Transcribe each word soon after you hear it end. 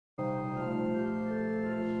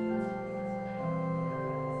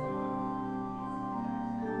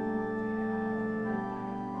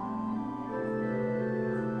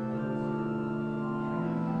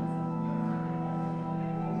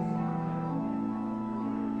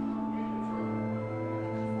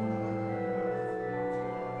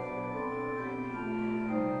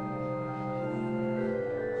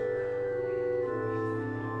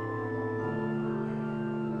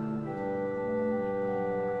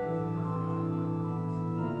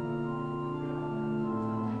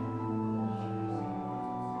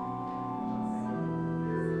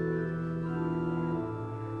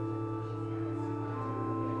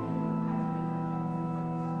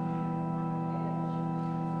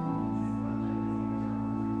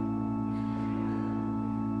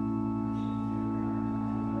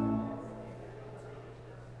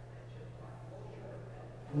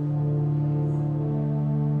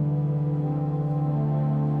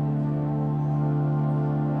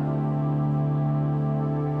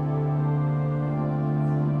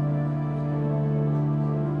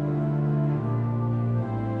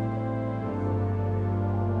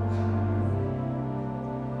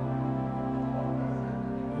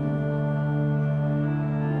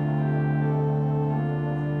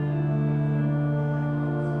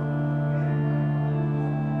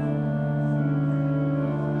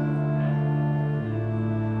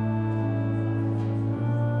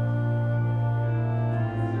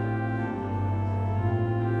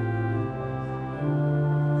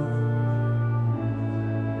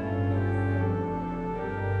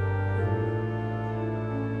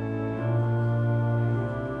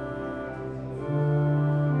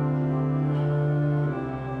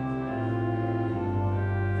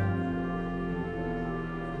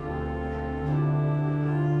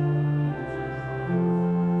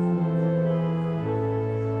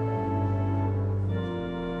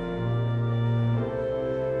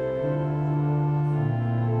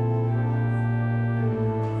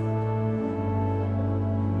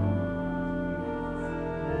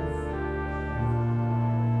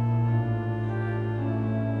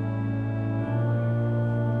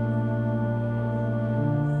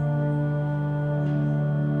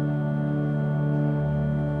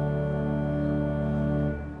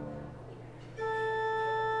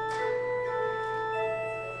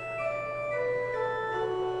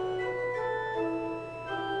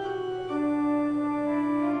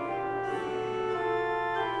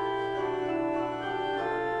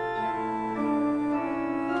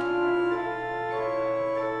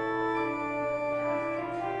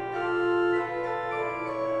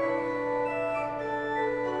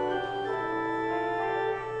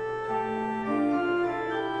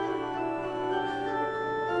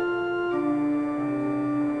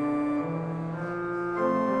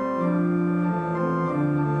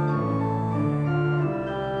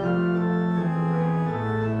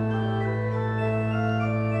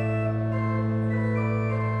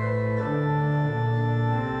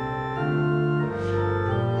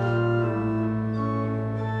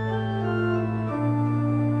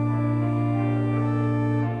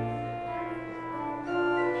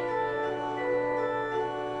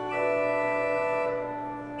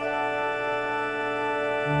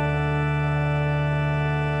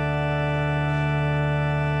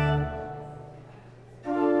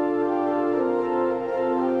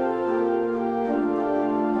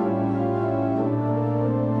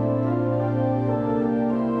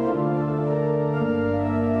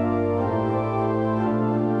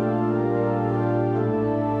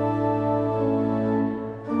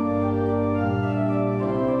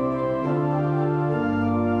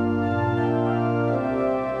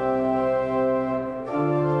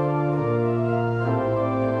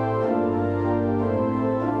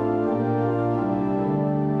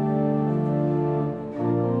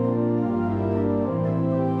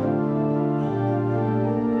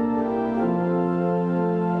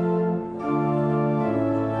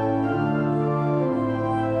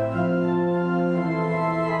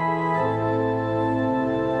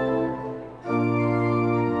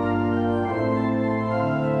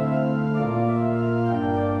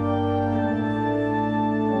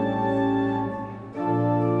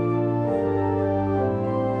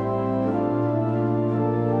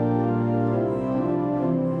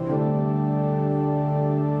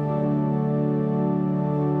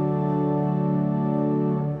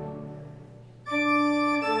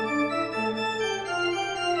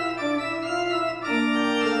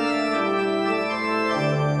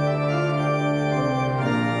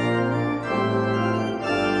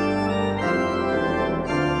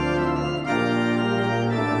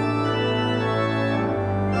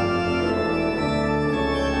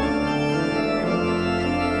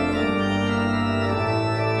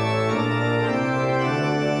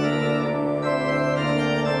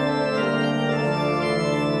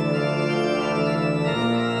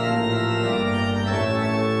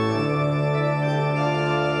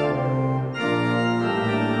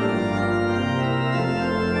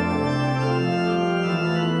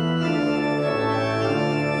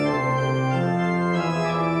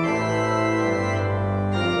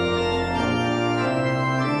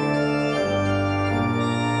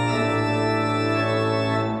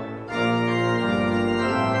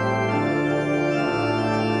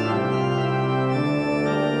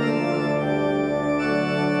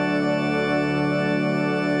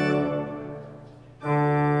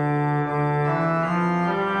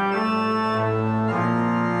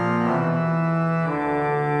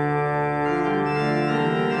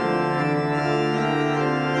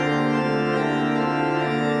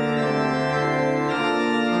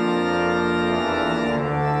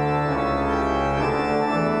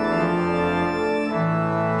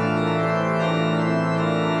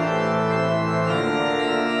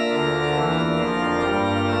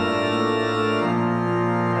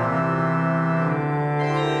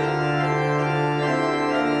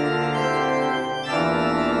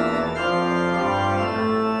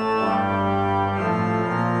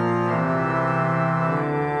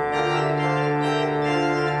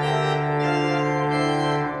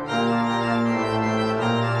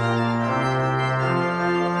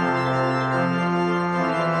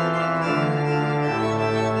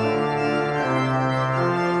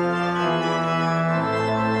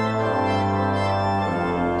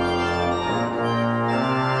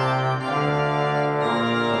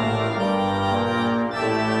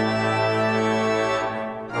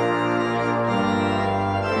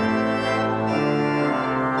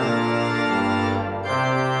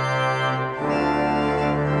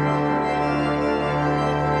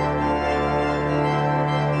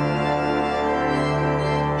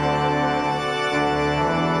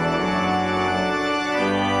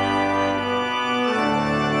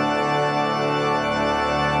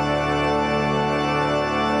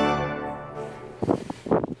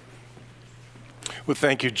Well,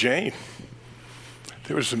 thank you, Jane.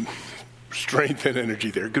 There was some strength and energy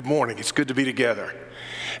there. Good morning. It's good to be together.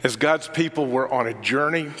 As God's people, we're on a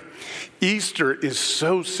journey. Easter is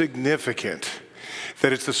so significant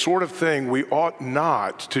that it's the sort of thing we ought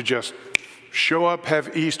not to just show up,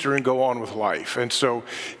 have Easter, and go on with life. And so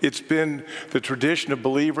it's been the tradition of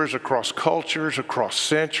believers across cultures, across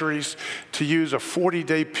centuries, to use a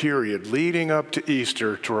 40-day period leading up to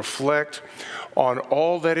Easter to reflect on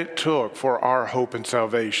all that it took for our hope and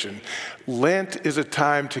salvation. Lent is a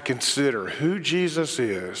time to consider who Jesus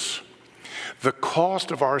is, the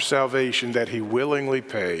cost of our salvation that he willingly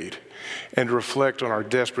paid, and reflect on our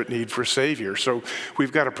desperate need for a Savior. So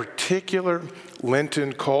we've got a particular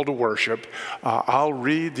Lenten call to worship. I'll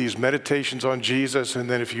read these meditations on Jesus, and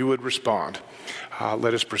then if you would respond,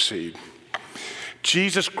 let us proceed.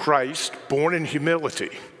 Jesus Christ, born in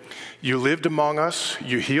humility, you lived among us,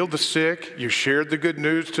 you healed the sick, you shared the good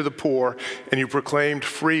news to the poor, and you proclaimed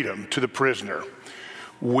freedom to the prisoner.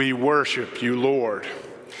 We worship you, Lord.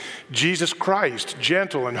 Jesus Christ,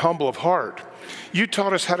 gentle and humble of heart, you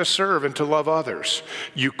taught us how to serve and to love others.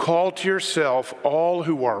 You called to yourself all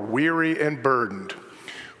who are weary and burdened.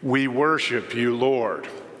 We worship you, Lord.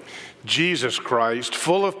 Jesus Christ,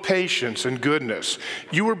 full of patience and goodness,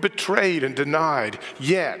 you were betrayed and denied,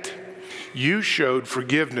 yet you showed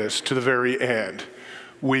forgiveness to the very end.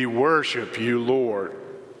 We worship you, Lord.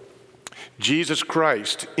 Jesus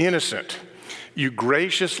Christ, innocent, you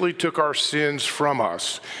graciously took our sins from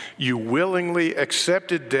us. You willingly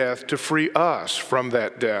accepted death to free us from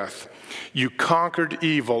that death. You conquered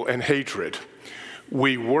evil and hatred.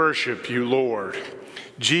 We worship you, Lord.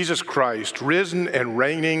 Jesus Christ, risen and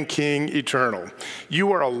reigning King eternal,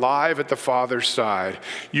 you are alive at the Father's side.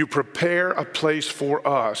 You prepare a place for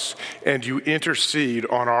us, and you intercede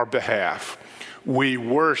on our behalf. We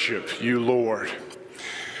worship you, Lord.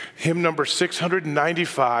 Hymn number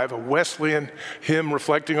 695, a Wesleyan hymn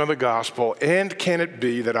reflecting on the gospel, And Can It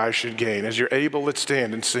Be That I Should Gain? As you're able, let's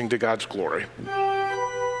stand and sing to God's glory.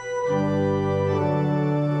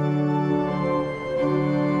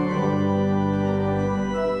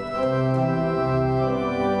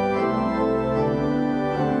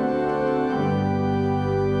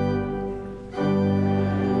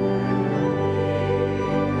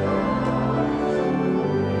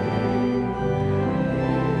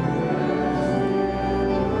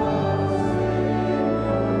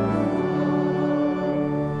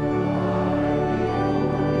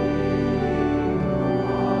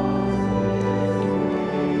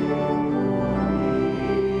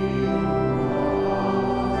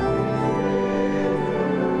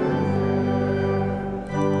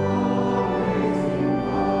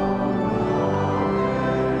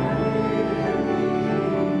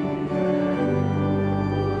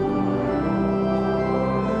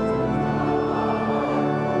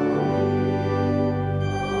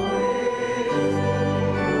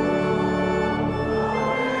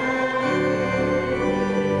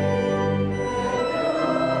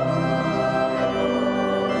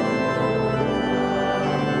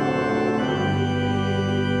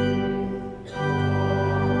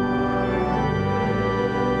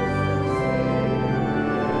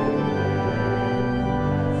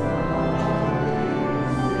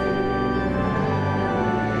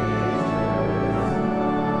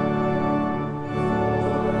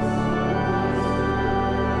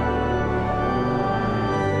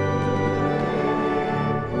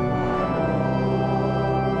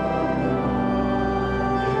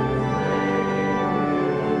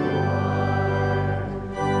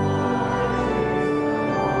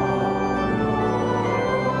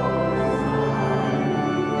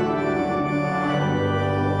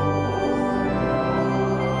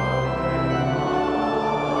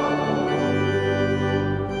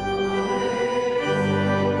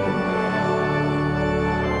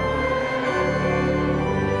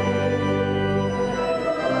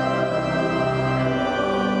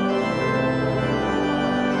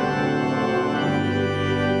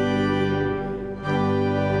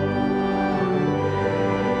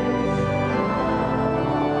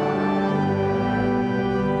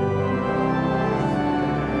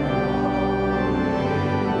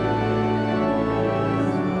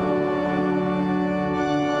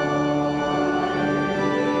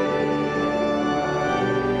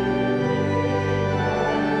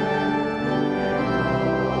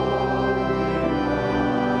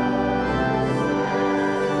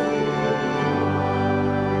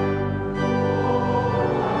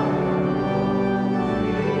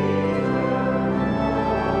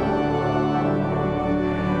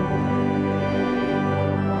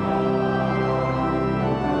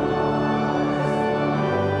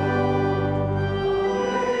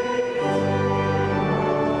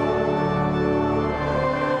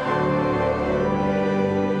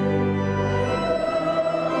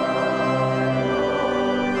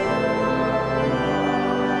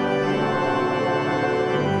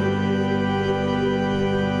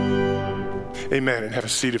 Amen. And have a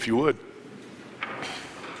seat if you would.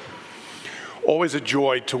 Always a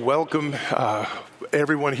joy to welcome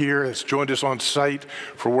everyone here that's joined us on site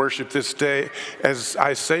for worship this day. As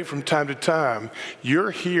I say from time to time,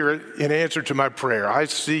 you're here in answer to my prayer. I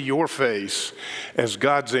see your face as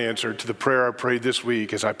God's answer to the prayer I prayed this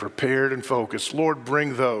week as I prepared and focused. Lord,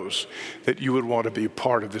 bring those that you would want to be a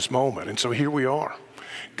part of this moment. And so here we are.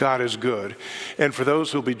 God is good. And for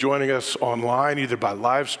those who'll be joining us online, either by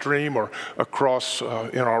live stream or across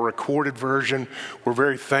in our recorded version, we're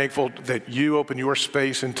very thankful that you open your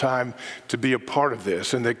space and time to be a part of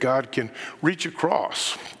this, and that God can reach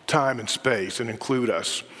across time and space and include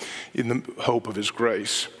us in the hope of his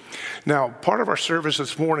grace. Now, part of our service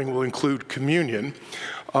this morning will include communion.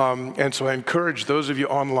 And so I encourage those of you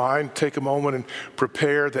online, take a moment and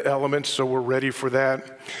prepare the elements so we're ready for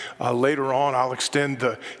that. Later on, I'll extend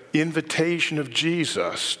the invitation of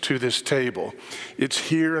Jesus to this table. It's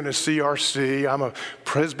here in a CRC. I'm a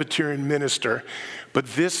Presbyterian minister, but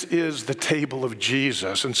this is the table of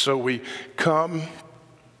Jesus. And so we come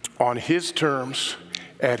on his terms,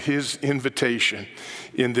 at his invitation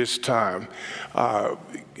in this time.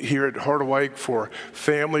 Here at Heart Awake for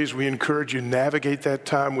families, we encourage you to navigate that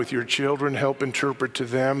time with your children, help interpret to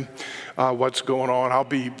them what's going on. I'll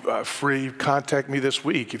be free. Contact me this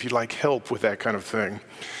week if you'd like help with that kind of thing.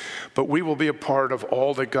 But we will be a part of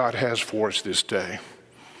all that God has for us this day.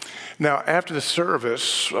 Now, after the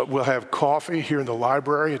service, we'll have coffee here in the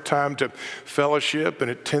library, a time to fellowship, and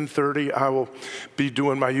at 10:30, I will be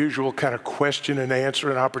doing my usual kind of question and answer,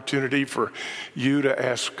 an opportunity for you to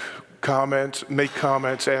ask comments, make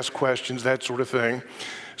comments, ask questions, that sort of thing.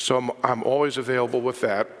 So I'm always available with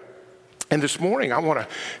that. And this morning, I want to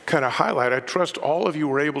kind of highlight, I trust all of you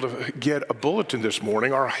were able to get a bulletin this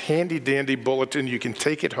morning, our handy-dandy bulletin. You can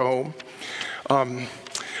take it home.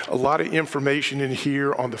 A lot of information in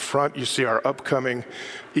here. On the front, you see our upcoming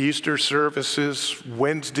Easter services.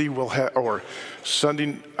 Wednesday, we'll have, or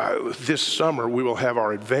Sunday, this summer, we will have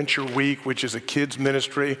our Adventure Week, which is a kids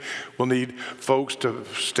ministry. We'll need folks to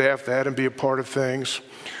staff that and be a part of things.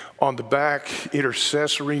 On the back,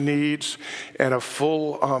 intercessory needs and a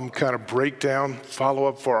full kind of breakdown,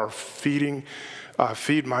 follow-up for our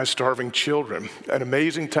Feed My Starving Children. An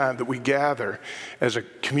amazing time that we gather as a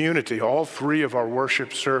community, all three of our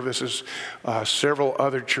worship services, several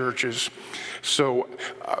other churches. So,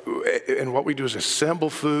 and what we do is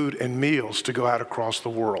assemble food and meals to go out across the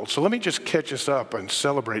world. So let me just catch us up and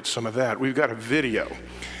celebrate some of that. We've got a video,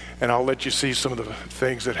 and I'll let you see some of the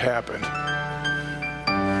things that happened.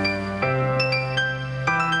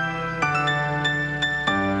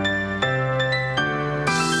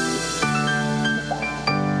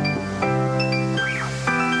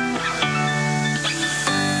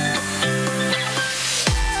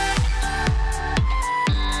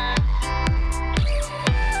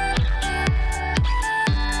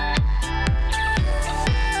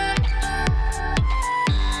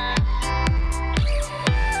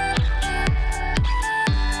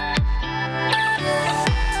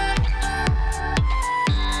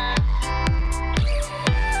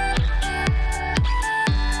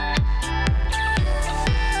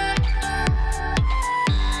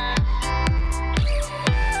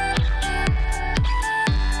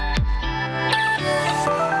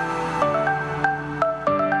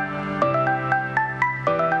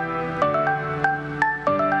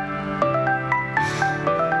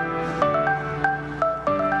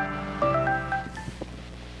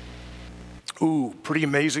 Pretty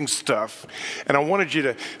amazing stuff. And I wanted you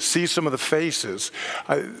to see some of the faces.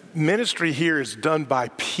 Ministry here is done by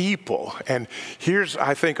people. And here's,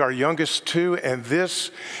 I think, our youngest two, and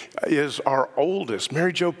this is our oldest.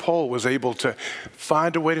 Mary Jo Pohl was able to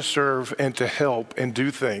find a way to serve and to help and do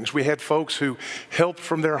things. We had folks who helped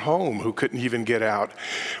from their home who couldn't even get out.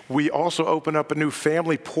 We also opened up a new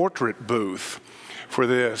family portrait booth for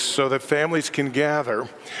this so that families can gather.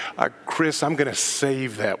 Chris, I'm going to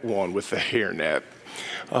save that one with the hairnet.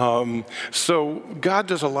 So God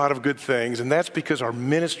does a lot of good things, and that's because our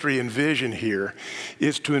ministry and vision here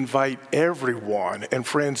is to invite everyone. And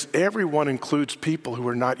friends, everyone includes people who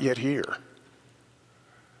are not yet here.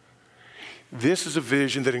 This is a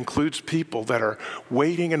vision that includes people that are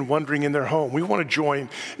waiting and wondering in their home. We want to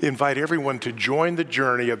invite everyone to join the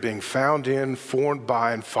journey of being found in, formed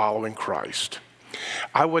by, and following Christ.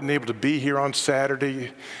 I wasn't able to be here on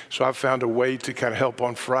Saturday, so I found a way to kind of help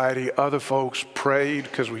on Friday. Other folks prayed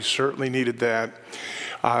because we certainly needed that.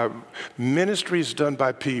 Ministry is done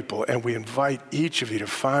by people, and we invite each of you to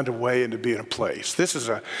find a way and to be in a place. This is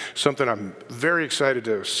something I'm very excited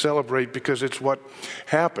to celebrate because it's what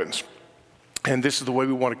happens. And this is the way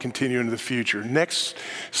we want to continue into the future. Next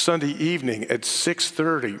Sunday evening at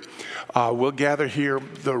 6:30, we'll gather here.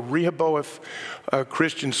 The Rehoboth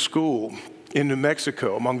Christian School in New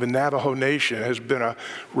Mexico among the Navajo Nation has been a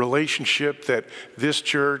relationship that this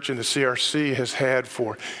church and the CRC has had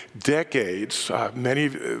for decades.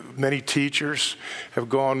 Many teachers have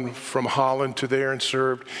gone from Holland to there and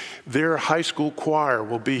served. Their high school choir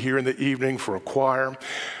will be here in the evening for a choir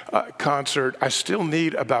concert. I still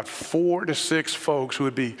need about 4 to 6 folks who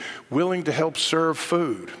would be willing to help serve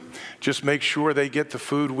food. Just make sure they get the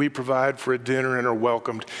food we provide for a dinner and are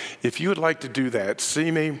welcomed. If you would like to do that,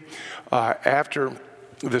 see me after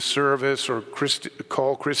the service or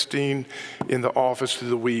call Christine in the office through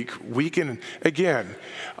the week. We can, again,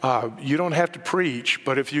 you don't have to preach,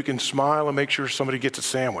 but if you can smile and make sure somebody gets a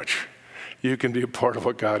sandwich, you can be a part of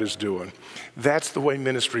what God is doing. That's the way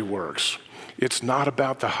ministry works. It's not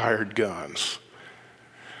about the hired guns.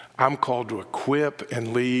 I'm called to equip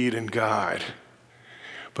and lead and guide.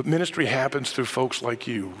 But ministry happens through folks like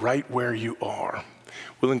you, right where you are.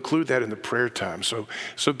 We'll include that in the prayer time. So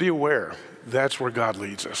be aware. That's where God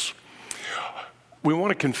leads us. We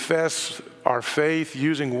want to confess our faith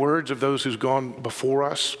using words of those who's gone before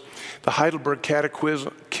us. The Heidelberg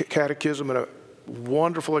Catechism, and a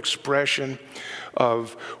wonderful expression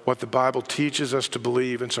of what the Bible teaches us to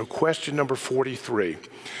believe. And so question number 43,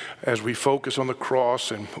 as we focus on the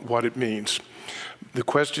cross and what it means. The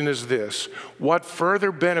question is this: what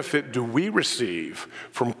further benefit do we receive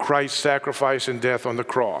from Christ's sacrifice and death on the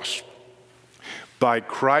cross? By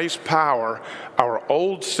Christ's power, our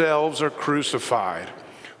old selves are crucified,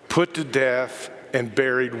 put to death, and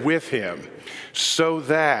buried with him, so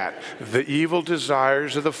that the evil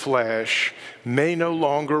desires of the flesh may no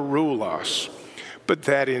longer rule us, but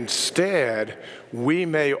that instead we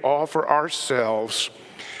may offer ourselves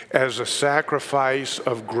as a sacrifice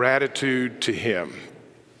of gratitude to him.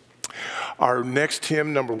 Our next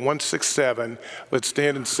hymn, number 167, let's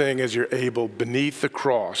stand and sing as you're able, Beneath the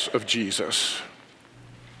Cross of Jesus.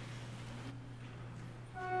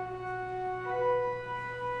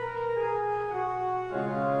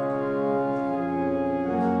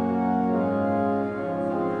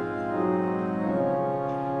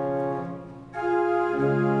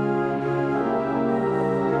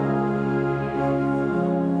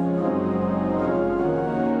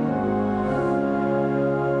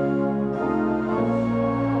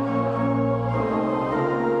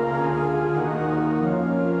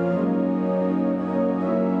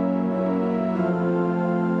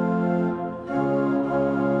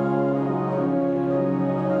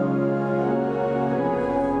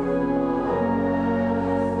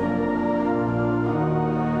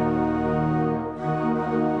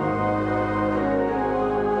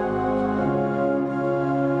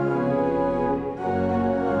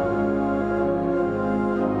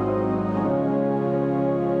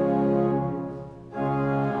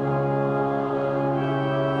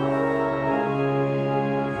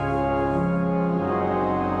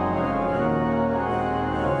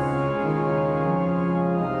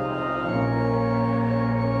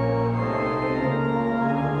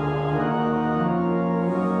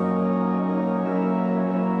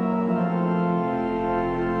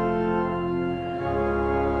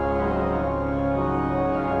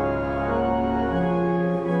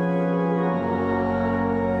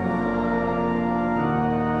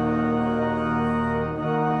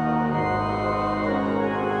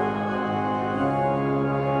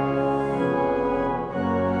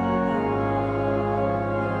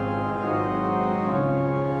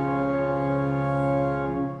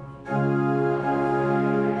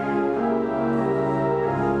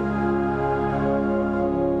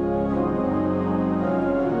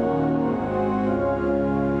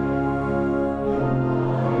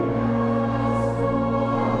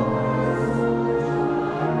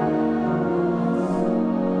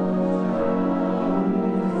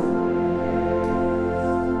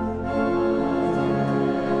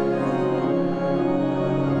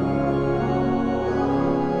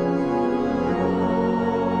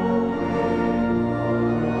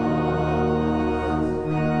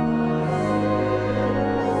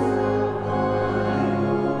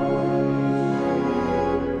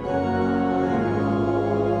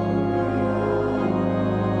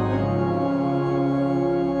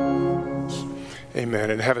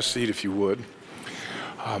 Amen. And have a seat if you would.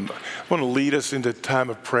 I want to lead us into time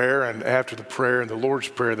of prayer, and after the prayer and the Lord's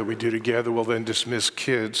Prayer that we do together, we'll then dismiss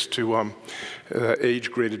kids to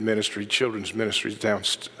age-graded ministry, children's ministries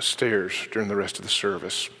downstairs during the rest of the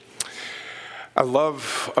service. I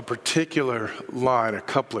love a particular line, a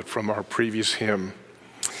couplet from our previous hymn.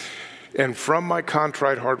 And from my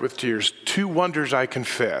contrite heart with tears, 2 wonders I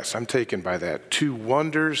confess. I'm taken by that. 2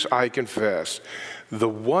 wonders I confess. The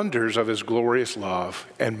wonders of his glorious love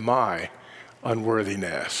and my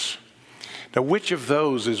unworthiness. Now, which of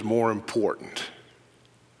those is more important?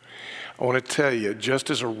 I want to tell you, just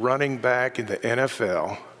as a running back in the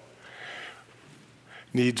NFL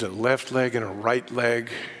needs a left leg and a right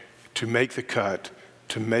leg to make the cut,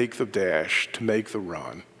 to make the dash, to make the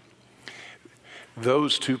run,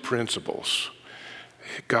 those 2 principles,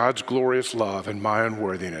 God's glorious love and my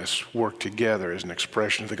unworthiness, work together as an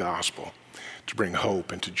expression of the gospel to bring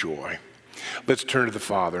hope and to joy. Let's turn to the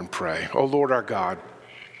Father and pray. Oh Lord our God,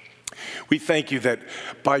 we thank you that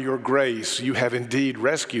by your grace you have indeed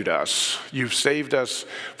rescued us. You've saved us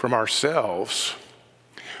from ourselves,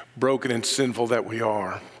 broken and sinful that we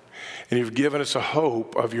are. And you've given us a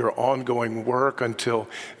hope of your ongoing work until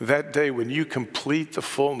that day when you complete the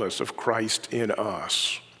fullness of Christ in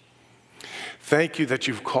us. Thank you that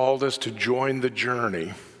you've called us to join the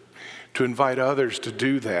journey, to invite others to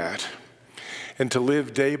do that, and to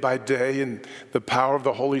live day by day in the power of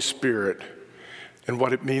the Holy Spirit and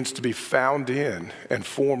what it means to be found in and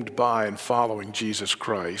formed by and following Jesus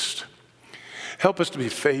Christ. Help us to be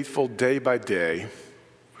faithful day by day,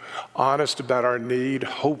 honest about our need,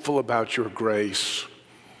 hopeful about your grace,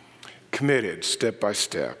 committed step by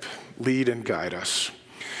step. Lead and guide us.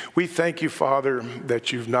 We thank you, Father,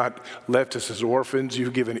 that you've not left us as orphans.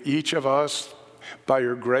 You've given each of us, by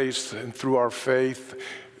your grace and through our faith,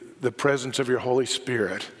 the presence of your Holy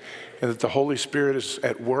Spirit, and that the Holy Spirit is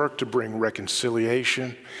at work to bring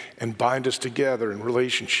reconciliation and bind us together in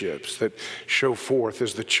relationships that show forth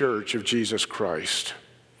as the church of Jesus Christ,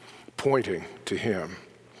 pointing to him.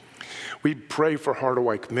 We pray for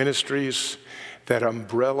Hardaway Ministries, that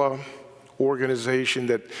umbrella organization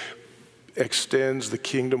that extends the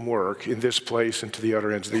kingdom work in this place and to the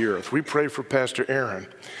utter ends of the earth. We pray for Pastor Aaron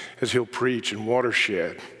as he'll preach in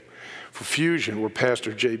Watershed, for Fusion, where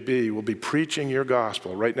Pastor JB will be preaching your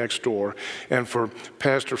gospel right next door, and for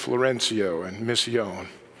Pastor Florencio and Mission.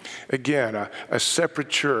 Again, a separate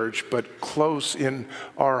church, but close in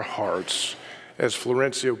our hearts, as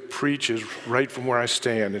Florencio preaches right from where I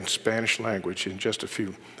stand in Spanish language in just a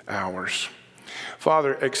few hours.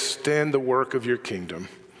 Father, extend the work of your kingdom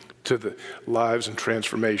to the lives and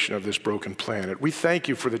transformation of this broken planet. We thank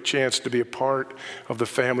you for the chance to be a part of the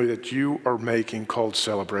family that you are making called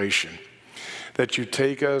Celebration, that you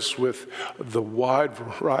take us with the wide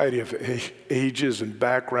variety of ages and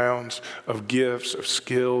backgrounds, of gifts, of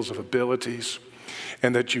skills, of abilities,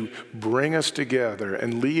 and that you bring us together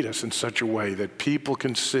and lead us in such a way that people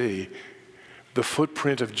can see the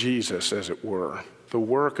footprint of Jesus, as it were, the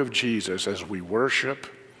work of Jesus as we worship,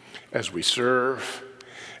 as we serve,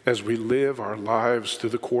 as we live our lives through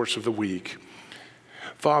the course of the week.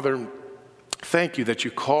 Father, thank you that you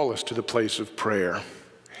call us to the place of prayer.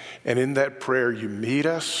 And in that prayer, you meet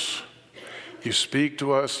us, you speak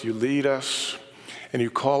to us, you lead us, and you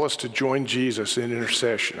call us to join Jesus in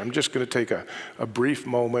intercession. I'm just going to take a brief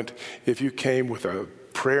moment. If you came with a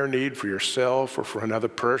prayer need for yourself or for another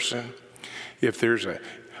person, if there's a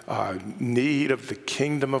need of the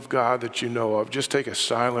kingdom of God that you know of, just take a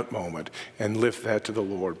silent moment and lift that to the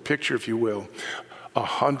Lord. Picture, if you will,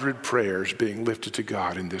 100 prayers being lifted to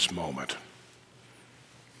God in this moment.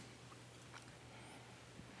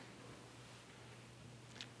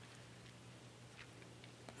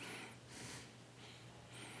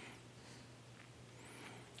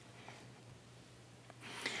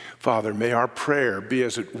 Father, may our prayer be,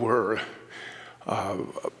 as it were,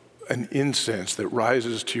 an incense that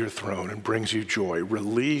rises to your throne and brings you joy.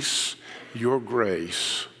 Release your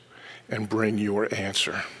grace and bring your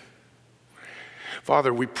answer.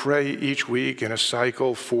 Father, we pray each week in a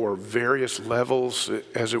cycle for various levels,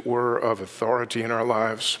 as it were, of authority in our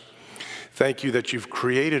lives. Thank you that you've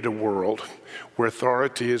created a world where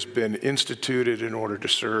authority has been instituted in order to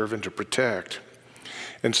serve and to protect.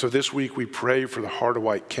 And so this week we pray for the Heart of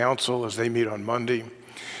White Council as they meet on Monday,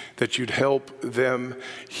 that you'd help them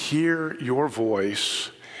hear your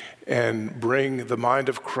voice and bring the mind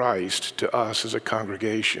of Christ to us as a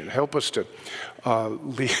congregation. Help us to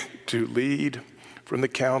lead from the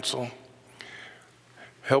council.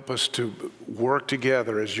 Help us to work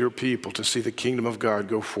together as your people to see the kingdom of God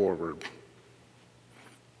go forward.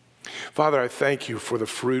 Father, I thank you for the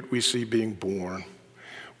fruit we see being born,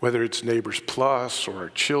 whether it's Neighbors Plus or our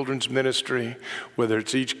children's ministry, whether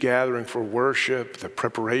it's each gathering for worship, the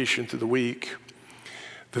preparation through the week,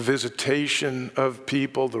 the visitation of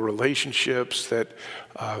people, the relationships that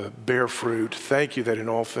bear fruit. Thank you that in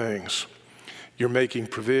all things you're making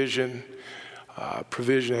provision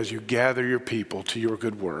as you gather your people to your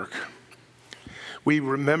good work. We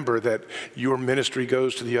remember that your ministry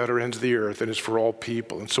goes to the utter ends of the earth and is for all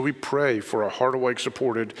people. And so we pray for a Heart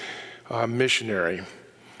Awake-supported missionary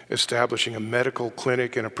establishing a medical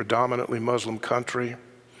clinic in a predominantly Muslim country,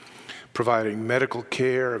 providing medical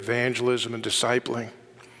care, evangelism, and discipling.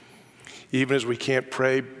 Even as we can't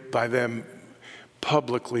pray by them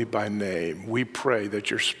publicly by name, we pray that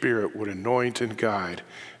your Spirit would anoint and guide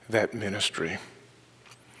that ministry.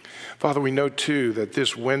 Father, we know too that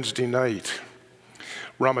this Wednesday night,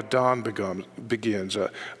 Ramadan begins,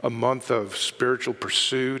 a month of spiritual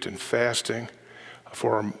pursuit and fasting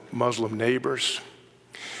for our Muslim neighbors.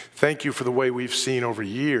 Thank you for the way we've seen over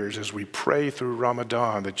years as we pray through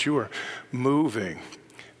Ramadan that you are moving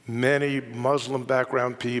many Muslim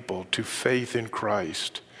background people to faith in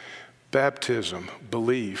Christ, baptism,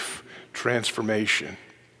 belief, transformation.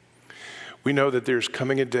 We know that there's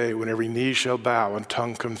coming a day when every knee shall bow and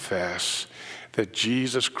tongue confess that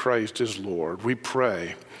Jesus Christ is Lord. We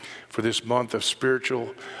pray for this month of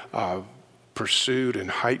spiritual pursuit and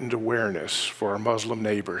heightened awareness for our Muslim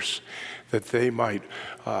neighbors, that they might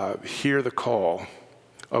hear the call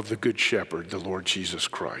of the Good Shepherd, the Lord Jesus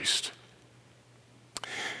Christ.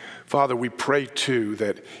 Father, we pray too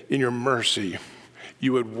that in your mercy,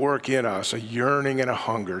 you would work in us a yearning and a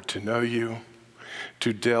hunger to know you,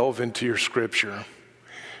 to delve into your scripture,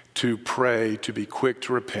 to pray, to be quick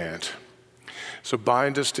to repent. So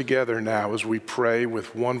bind us together now as we pray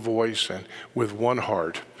with one voice and with one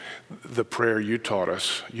heart the prayer you taught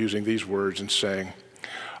us, using these words and saying,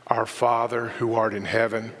 Our Father who art in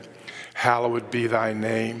heaven, hallowed be thy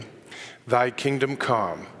name. Thy kingdom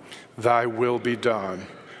come, thy will be done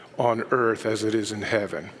on earth as it is in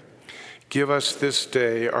heaven. Give us this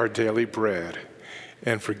day our daily bread,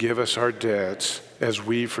 and forgive us our debts as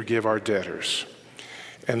we forgive our debtors.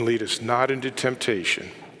 And lead us not into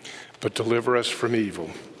temptation, but deliver us from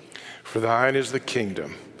evil. For thine is the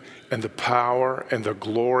kingdom, and the power, and the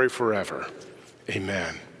glory forever.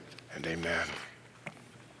 Amen and amen.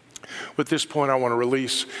 At this point, I want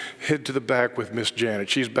to head to the back with Miss Janet.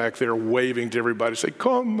 She's back there waving to everybody, say,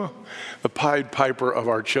 come, the Pied Piper of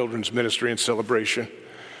our children's ministry and celebration.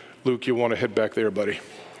 Luke, you want to head back there, buddy?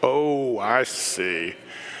 Oh, I see.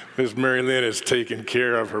 Miss Mary Lynn is taking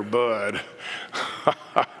care of her bud.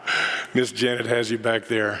 Miss Janet has you back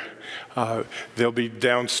there. They'll be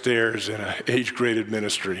downstairs in an age-graded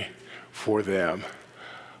ministry for them.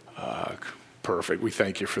 Perfect. We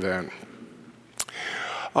thank you for that.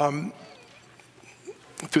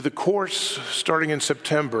 Through the course, starting in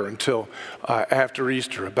September until after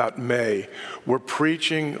Easter, about May, we're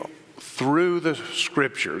preaching through the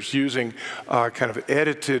scriptures using a kind of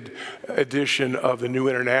edited edition of the New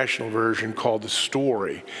International Version called The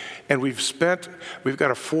Story. And we've got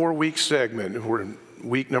a 4-week segment, and we're in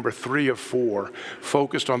week number 3 of 4,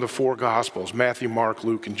 focused on the 4 Gospels, Matthew, Mark,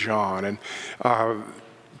 Luke, and John. And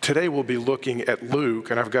today we'll be looking at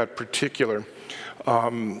Luke, and I've got particular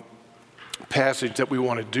passage that we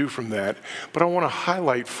want to do from that. But I want to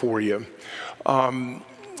highlight for you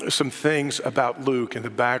some things about Luke in the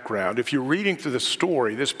background. If you're reading through the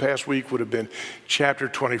story, this past week would have been chapter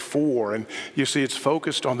 24, and you see it's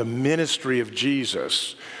focused on the ministry of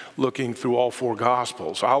Jesus, looking through all 4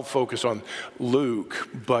 Gospels. I'll focus on Luke,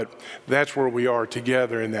 but that's where we are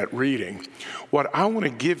together in that reading. What I want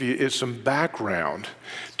to give you is some background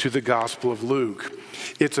to the Gospel of Luke.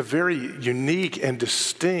 It's a very unique and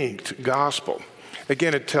distinct gospel.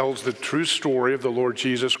 Again, it tells the true story of the Lord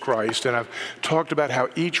Jesus Christ, and I've talked about how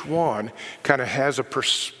each one kind of has a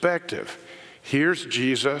perspective. Here's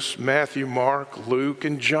Jesus. Matthew, Mark, Luke,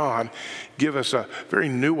 and John give us a very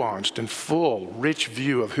nuanced and full, rich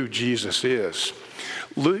view of who Jesus is.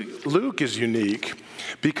 Luke is unique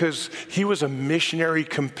because he was a missionary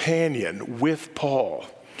companion with Paul.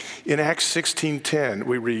 In Acts 16:10,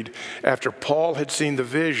 we read, after Paul had seen the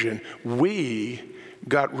vision, we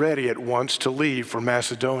got ready at once to leave for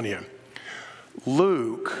Macedonia.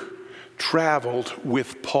 Luke traveled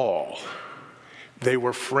with Paul. They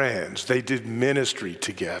were friends. They did ministry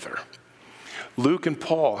together. Luke and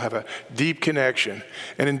Paul have a deep connection.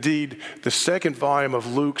 And indeed, the second volume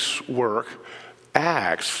of Luke's work,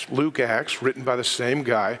 Acts, Luke Acts, written by the same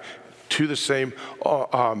guy to the same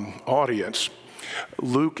audience,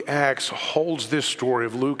 Luke Acts holds this story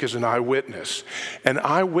of Luke as an eyewitness. An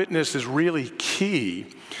eyewitness is really key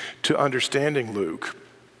to understanding Luke,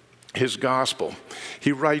 his gospel.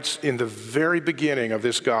 He writes in the very beginning of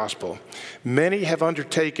this gospel, many have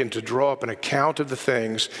undertaken to draw up an account of the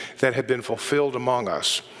things that have been fulfilled among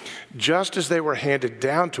us, just as they were handed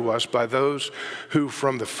down to us by those who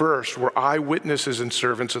from the first were eyewitnesses and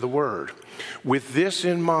servants of the word. With this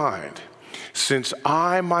in mind, Since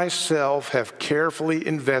I myself have carefully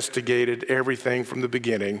investigated everything from the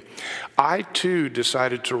beginning, I too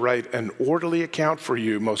decided to write an orderly account for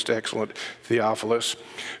you, most excellent Theophilus,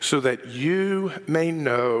 so that you may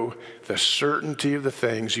know the certainty of the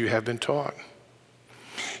things you have been taught.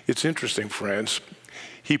 It's interesting, friends.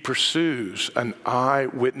 He pursues an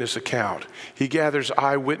eyewitness account. He gathers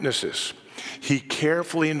eyewitnesses. He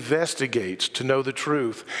carefully investigates to know the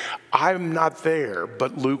truth. I'm not there,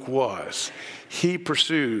 but Luke was. He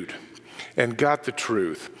pursued and got the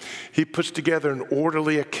truth. He puts together an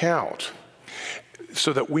orderly account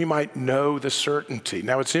so that we might know the certainty.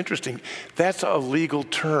 Now, it's interesting. That's a legal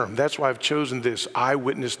term. That's why I've chosen this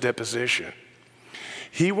eyewitness deposition.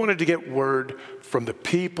 He wanted to get word from the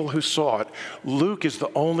people who saw it. Luke is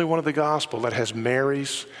the only one of the gospel that has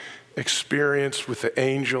Mary's experience with the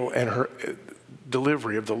angel and her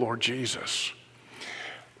delivery of the Lord Jesus.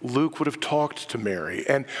 Luke would have talked to Mary,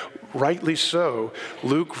 and rightly so.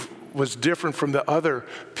 Luke was different from the other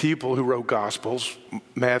people who wrote gospels,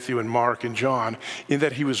 Matthew and Mark and John, in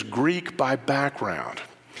that he was Greek by background.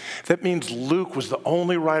 That means Luke was the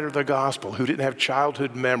only writer of the gospel who didn't have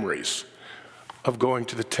childhood memories of going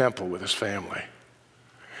to the temple with his family,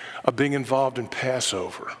 of being involved in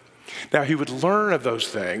Passover. Now, he would learn of those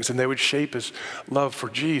things, and they would shape his love for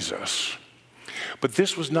Jesus. But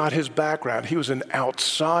this was not his background. He was an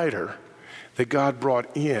outsider that God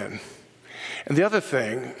brought in. And the other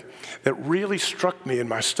thing that really struck me in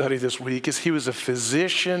my study this week is he was a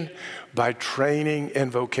physician by training and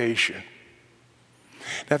vocation.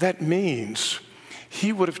 Now, that means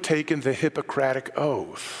he would have taken the Hippocratic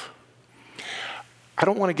Oath. I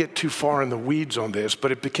don't want to get too far in the weeds on this,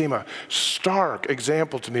 but it became a stark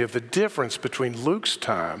example to me of the difference between Luke's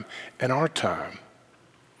time and our time.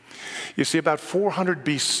 You see, about 400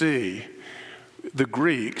 BC, the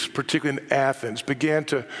Greeks, particularly in Athens, began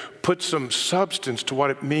to put some substance to what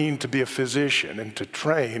it meant to be a physician and to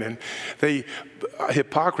train. And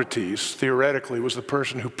Hippocrates, theoretically, was the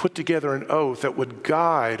person who put together an oath that would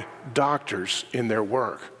guide doctors in their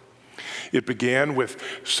work. It began with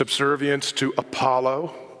subservience to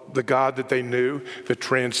Apollo, the god that they knew, the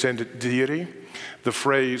transcendent deity. The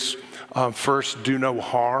phrase, first do no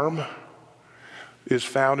harm, is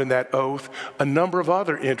found in that oath. A number of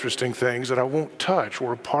other interesting things that I won't touch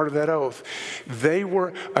were a part of that oath. They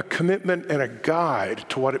were a commitment and a guide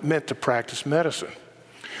to what it meant to practice medicine.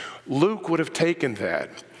 Luke would have taken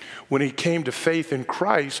that. When he came to faith in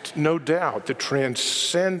Christ, no doubt the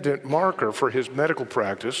transcendent marker for his medical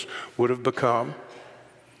practice would have become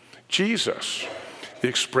Jesus, the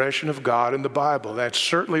expression of God in the Bible. That's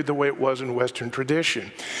certainly the way it was in Western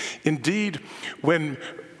tradition. Indeed, when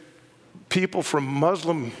people from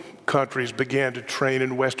Muslim countries began to train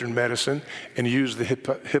in Western medicine and use the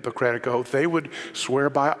Hippocratic Oath, they would swear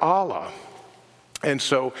by Allah. And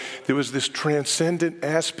so there was this transcendent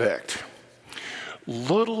aspect.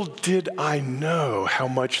 Little did I know how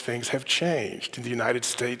much things have changed in the United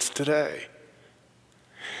States today.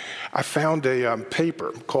 I found a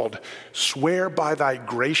paper called Swear by Thy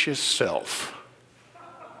Gracious Self,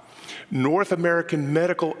 North American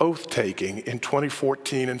Medical Oath-Taking in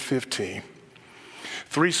 2014 and 15.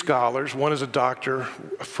 3 scholars, one is a doctor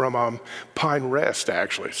from Pine Rest,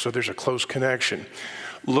 actually, so there's a close connection,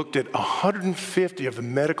 looked at 150 of the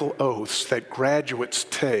medical oaths that graduates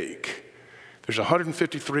take. There's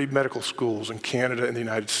 153 medical schools in Canada and the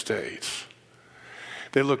United States.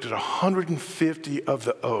 They looked at 150 of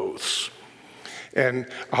the oaths. And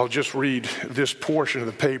I'll just read this portion of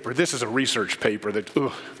the paper. This is a research paper that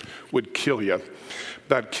would kill you.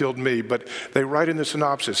 About killed me. But they write in the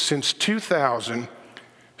synopsis, since 2000,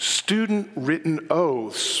 student-written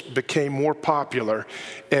oaths became more popular,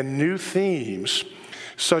 and new themes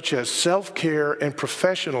such as self-care and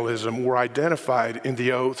professionalism were identified in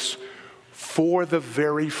the oaths for the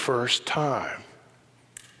very first time.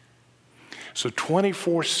 So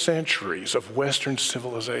 24 centuries of Western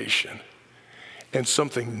civilization, and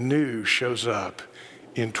something new shows up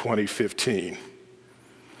in 2015.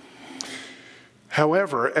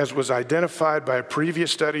 However, as was identified by a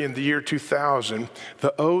previous study in the year 2000,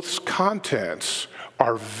 the oath's contents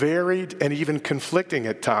are varied and even conflicting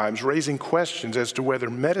at times, raising questions as to whether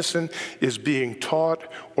medicine is being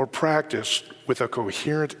taught or practiced with a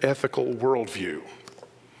coherent ethical worldview.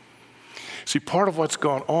 See, part of what's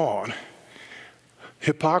gone on,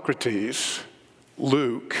 Hippocrates,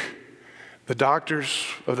 Luke, the doctors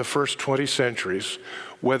of the first 20 centuries,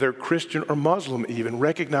 whether Christian or Muslim even,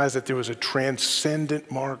 recognized that there was a transcendent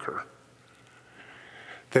marker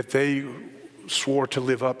that they swore to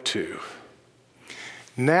live up to.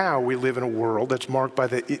 Now we live in a world that's marked by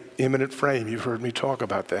the imminent frame. You've heard me talk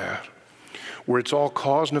about that. where it's all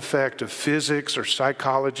cause and effect of physics or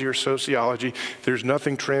psychology or sociology. There's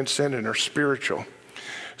nothing transcendent or spiritual.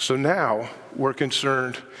 So now we're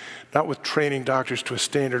concerned not with training doctors to a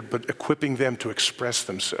standard, but equipping them to express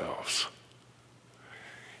themselves.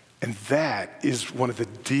 And that is one of the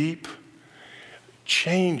deep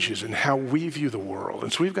changes in how we view the world.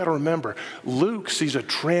 And so we've got to remember, Luke sees a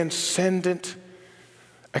transcendent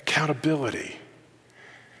accountability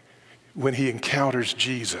when he encounters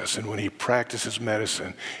Jesus and when he practices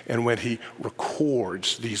medicine and when he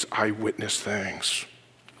records these eyewitness things.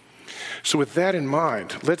 So with that in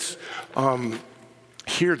mind, let's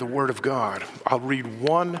hear the word of God. I'll read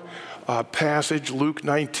one passage, Luke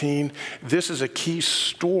 19. This is a key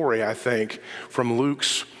story, I think, from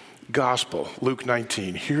Luke's gospel, Luke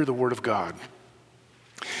 19. Hear the word of God.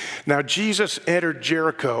 Now Jesus entered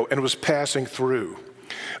Jericho and was passing through.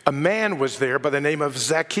 A man was there by the name of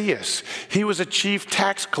Zacchaeus. He was a chief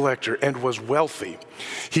tax collector and was wealthy.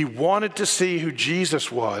 He wanted to see who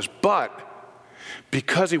Jesus was, but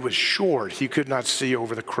because he was short, he could not see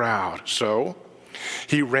over the crowd. So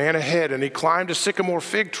he ran ahead and he climbed a sycamore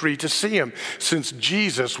fig tree to see him, since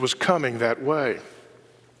Jesus was coming that way.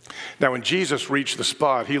 Now, when Jesus reached the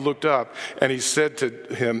spot, he looked up and he said to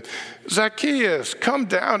him, "Zacchaeus, come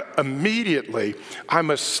down immediately. I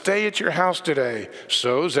must stay at your house today."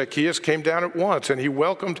 So Zacchaeus came down at once and he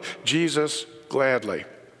welcomed Jesus gladly.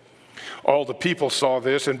 All the people saw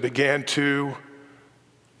this and began to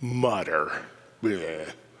mutter,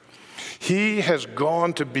 "Bleh. He has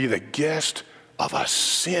gone to be the guest of a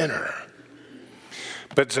sinner."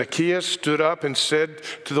 But Zacchaeus stood up and said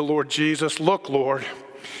to the Lord Jesus, "Look, Lord,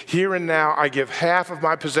 here and now I give half of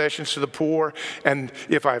my possessions to the poor, and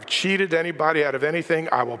if I've cheated anybody out of anything,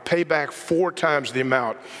 I will pay back 4 times the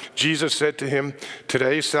amount." Jesus said to him,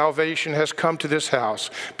 "Today salvation has come to this house,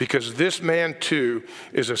 because this man too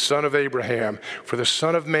is a son of Abraham. For the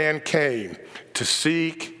Son of Man came to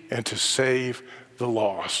seek and to save the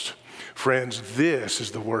lost." Friends, this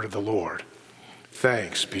is the word of the Lord.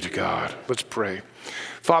 Thanks be to God. Let's pray.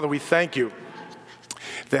 Father, we thank you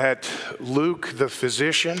that Luke, the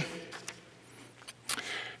physician,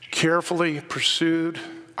 carefully pursued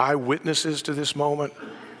eyewitnesses to this moment,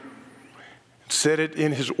 said it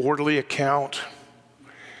in his orderly account,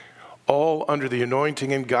 all under the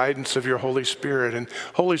anointing and guidance of your Holy Spirit. And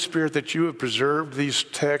Holy Spirit, that you have preserved these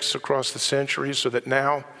texts across the centuries so that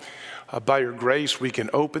now, by your grace, we can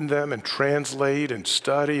open them and translate and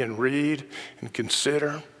study and read and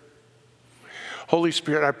consider. Holy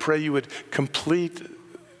Spirit, I pray you would complete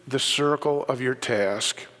the circle of your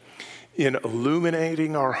task in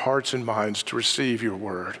illuminating our hearts and minds to receive your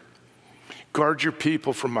word. Guard your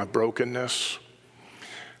people from my brokenness.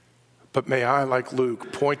 But may I, like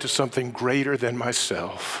Luke, point to something greater than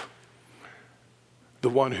myself, the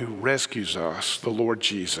one who rescues us, the Lord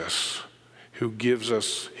Jesus, who gives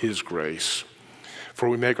us his grace. For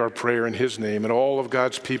we make our prayer in his name, and all of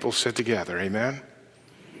God's people said together, amen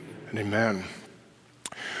and amen.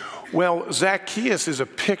 Well, Zacchaeus is a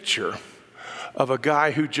picture of a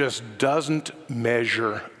guy who just doesn't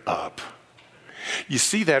measure up. You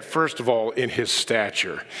see that, first of all, in his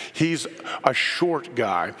stature. He's a short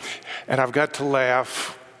guy. And I've got to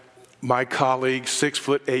laugh. My colleague,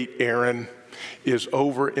 6'8" Aaron, is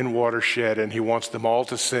over in Watershed, and he wants them all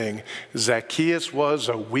to sing, "Zacchaeus was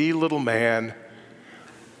a wee little man,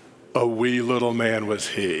 a wee little man was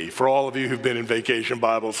he." For all of you who've been in Vacation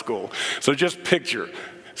Bible School. So just picture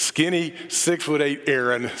skinny 6'8"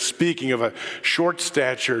 Aaron speaking of a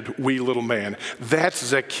short-statured wee little man. That's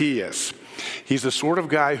Zacchaeus. He's the sort of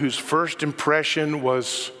guy whose first impression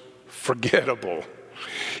was forgettable.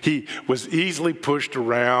 He was easily pushed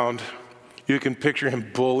around. You can picture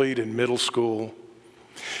him bullied in middle school.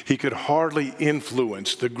 He could hardly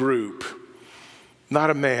influence the group. Not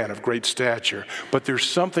a man of great stature, but there's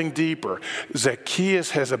something deeper.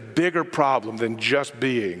 Zacchaeus has a bigger problem than just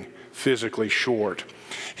being physically short.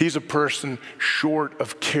 He's a person short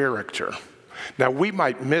of character. Now, we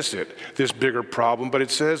might miss it, this bigger problem, but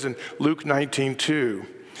it says in Luke 19:2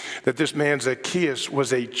 that this man Zacchaeus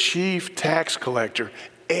was a chief tax collector,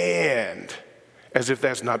 and, as if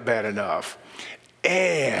that's not bad enough,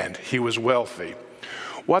 and he was wealthy.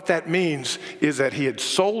 What that means is that he had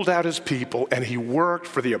sold out his people and he worked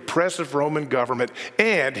for the oppressive Roman government,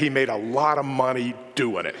 and he made a lot of money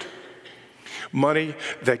doing it. Money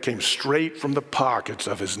that came straight from the pockets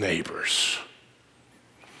of his neighbors.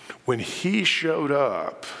 When he showed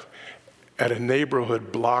up at a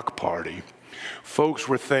neighborhood block party, folks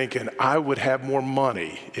were thinking, I would have more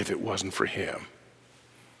money if it wasn't for him.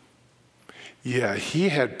 Yeah, he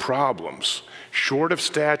had problems. Short of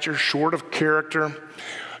stature, short of character,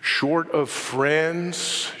 short of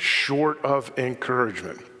friends, short of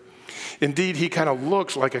encouragement. Indeed, he kind of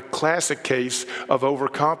looks like a classic case of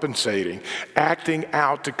overcompensating, acting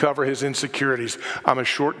out to cover his insecurities. I'm a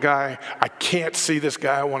short guy. I can't see this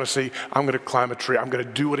guy I want to see. I'm going to climb a tree. I'm going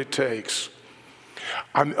to do what it takes.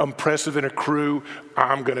 I'm impressive in a crew.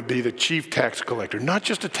 I'm going to be the chief tax collector. Not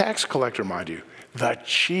just a tax collector, mind you, the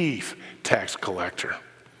chief tax collector.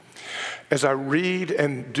 As I read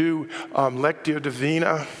and do Lectio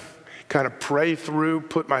Divina, kind of pray through,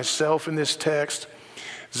 put myself in this text,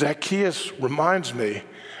 Zacchaeus reminds me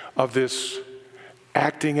of this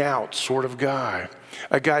acting out sort of guy,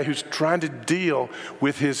 a guy who's trying to deal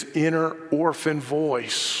with his inner orphan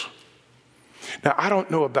voice. Now, I don't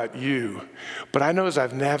know about you, but I know as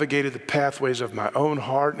I've navigated the pathways of my own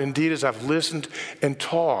heart, and indeed as I've listened and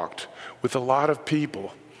talked with a lot of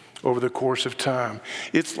people over the course of time,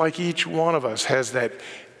 it's like each one of us has that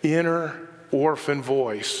inner orphan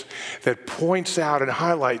voice that points out and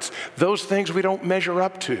highlights those things we don't measure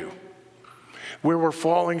up to, where we're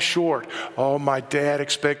falling short. Oh, my dad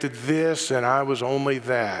expected this and I was only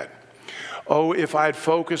that. Oh, if I'd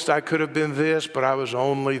focused, I could have been this, but I was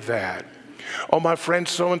only that. Oh, my friend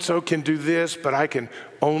so-and-so can do this, but I can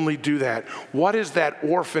only do that. What is that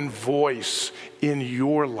orphan voice in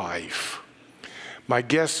your life? My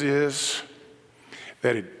guess is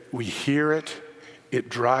that we hear it, it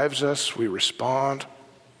drives us, we respond.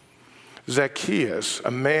 Zacchaeus,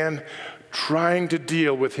 a man trying to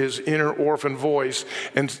deal with his inner orphan voice,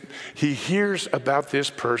 and he hears about this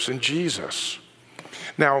person, Jesus.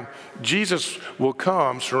 Now, Jesus will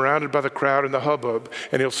come surrounded by the crowd and the hubbub,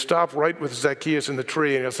 and he'll stop right with Zacchaeus in the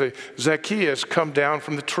tree, and he'll say, Zacchaeus, come down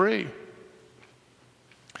from the tree.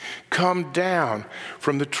 Come down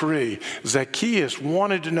from the tree. Zacchaeus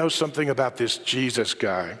wanted to know something about this Jesus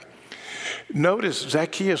guy. Notice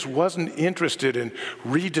Zacchaeus wasn't interested in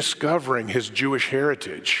rediscovering his Jewish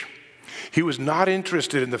heritage. He was not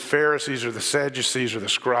interested in the Pharisees or the Sadducees or the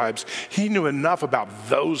scribes. He knew enough about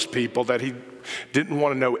those people that he didn't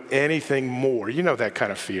want to know anything more. You know that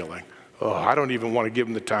kind of feeling. Oh, I don't even want to give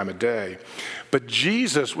him the time of day. But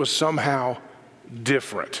Jesus was somehow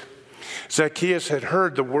different. Zacchaeus had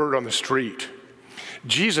heard the word on the street.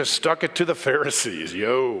 Jesus stuck it to the Pharisees.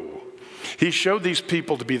 He showed these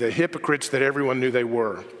people to be the hypocrites that everyone knew they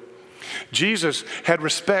were. Jesus had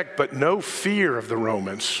respect but no fear of the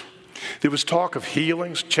Romans. There was talk of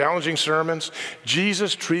healings, challenging sermons.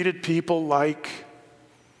 Jesus treated people like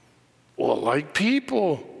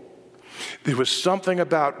people. There was something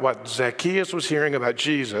about what Zacchaeus was hearing about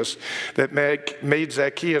Jesus that made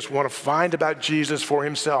Zacchaeus want to find about Jesus for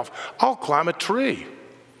himself. I'll climb a tree.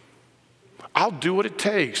 I'll do what it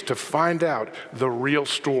takes to find out the real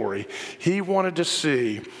story. He wanted to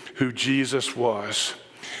see who Jesus was.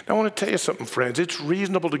 Now, I want to tell you something, friends. It's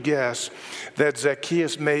reasonable to guess that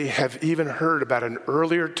Zacchaeus may have even heard about an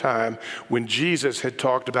earlier time when Jesus had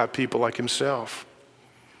talked about people like himself.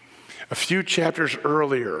 A few chapters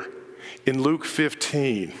earlier, in Luke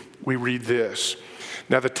 15, we read this.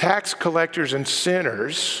 Now, the tax collectors and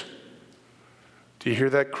sinners, do you hear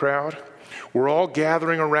that crowd? We're all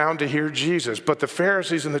gathering around to hear Jesus. But the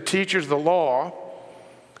Pharisees and the teachers of the law,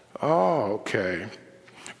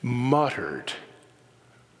 muttered.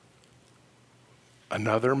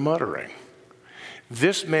 Another muttering.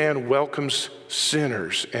 This man welcomes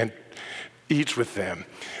sinners and eats with them.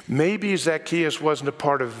 Maybe Zacchaeus wasn't a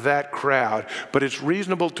part of that crowd, but it's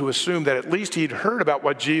reasonable to assume that at least he'd heard about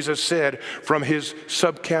what Jesus said from his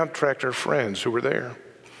subcontractor friends who were there.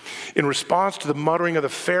 In response to the muttering of the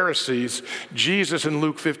Pharisees, Jesus in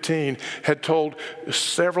Luke 15 had told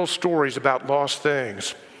several stories about lost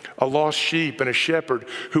things. A lost sheep and a shepherd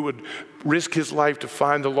who would risk his life to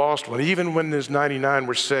find the lost one, even when his 99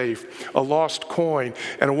 were safe. A lost coin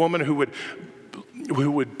and a woman who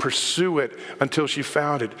would pursue it until she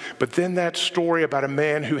found it. But then that story about a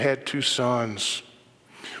man who had two sons.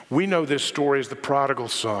 We know this story as the prodigal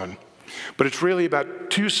son. But it's really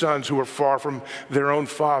about two sons who were far from their own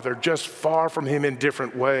father, just far from him in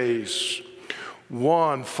different ways.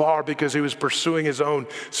 One far because he was pursuing his own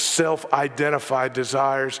self-identified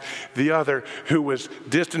desires. The other who was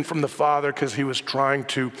distant from the father because he was trying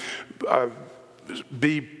to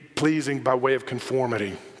be pleasing by way of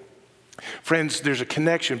conformity. Friends, there's a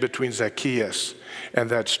connection between Zacchaeus and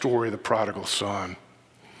that story of the prodigal son.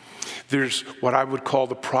 There's what I would call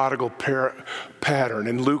the prodigal pattern.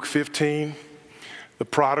 In Luke 15, the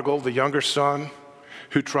prodigal, the younger son,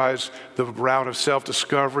 who tries the route of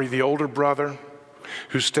self-discovery, the older brother,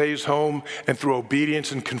 who stays home and through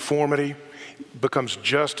obedience and conformity becomes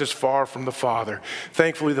just as far from the father.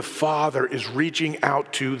 Thankfully, the father is reaching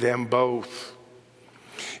out to them both.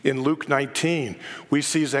 In Luke 19, we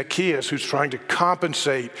see Zacchaeus who's trying to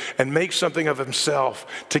compensate and make something of himself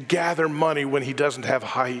to gather money when he doesn't have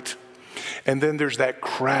height. And then there's that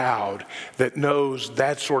crowd that knows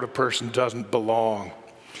that sort of person doesn't belong.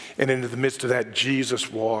 And into the midst of that,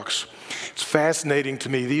 Jesus walks. It's fascinating to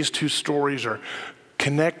me. These two stories are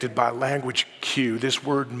connected by language cue, this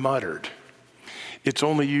word muttered. It's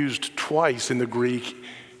only used twice in the Greek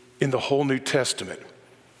in the whole New Testament.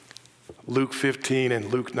 Luke 15 and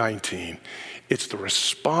Luke 19. It's the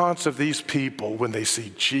response of these people when they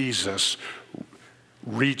see Jesus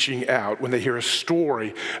reaching out, when they hear a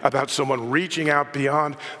story about someone reaching out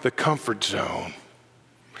beyond the comfort zone.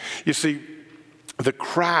 You see, the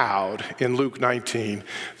crowd in Luke 19,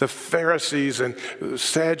 the Pharisees and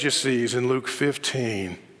Sadducees in Luke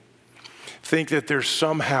 15, think that they're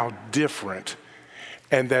somehow different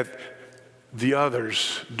and that the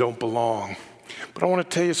others don't belong. But I want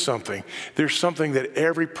to tell you something. There's something that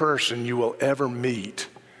every person you will ever meet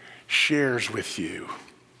shares with you.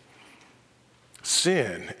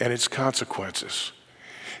 Sin and its consequences.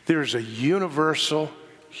 There's a universal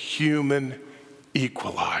human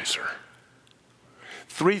equalizer.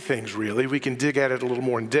 Three things, really. We can dig at it a little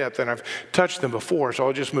more in depth, and I've touched them before, so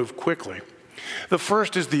I'll just move quickly. The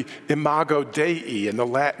first is the imago Dei, in the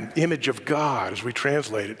Latin, image of God, as we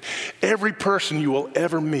translate it. Every person you will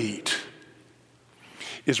ever meet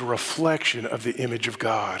is a reflection of the image of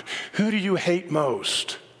God. Who do you hate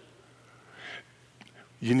most?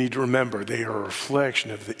 You need to remember they are a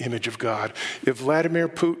reflection of the image of God. If Vladimir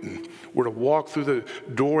Putin were to walk through the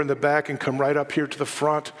door in the back and come right up here to the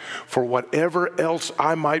front for whatever else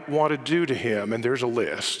I might want to do to him, and there's a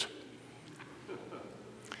list,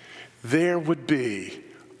 there would be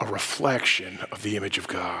a reflection of the image of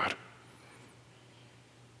God.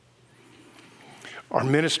 Our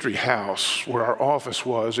ministry house, where our office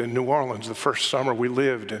was in New Orleans, the first summer we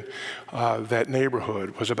lived in that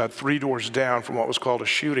neighborhood, was about 3 doors down from what was called a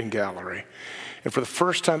shooting gallery. And for the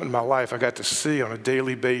first time in my life, I got to see on a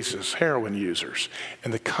daily basis heroin users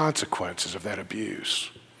and the consequences of that abuse.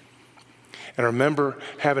 And I remember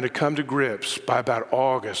having to come to grips by about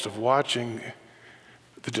August of watching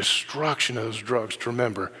the destruction of those drugs to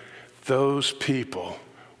remember those people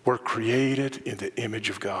were created in the image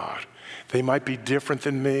of God. They might be different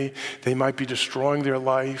than me. They might be destroying their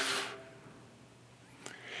life.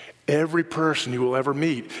 Every person you will ever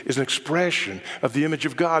meet is an expression of the image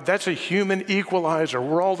of God. That's a human equalizer.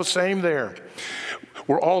 We're all the same there.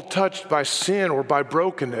 We're all touched by sin or by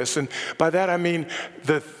brokenness. And by that I mean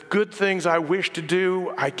the good things I wish to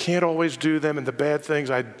do, I can't always do them. And the bad things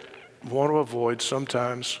I want to avoid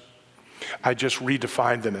sometimes, I just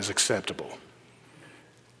redefine them as acceptable.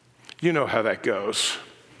 You know how that goes.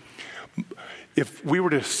 If we were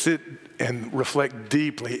to sit and reflect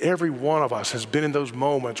deeply, every one of us has been in those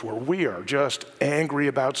moments where we are just angry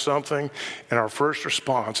about something, and our first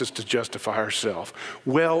response is to justify ourselves.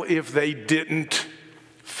 Well, if they didn't,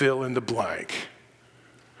 fill in the blank.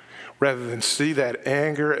 Rather than see that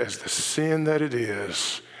anger as the sin that it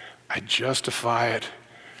is, I justify it,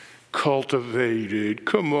 cultivate it.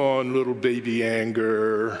 Come on, little baby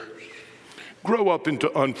anger. Grow up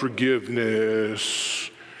into unforgiveness.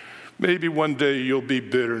 Maybe one day you'll be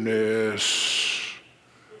bitterness.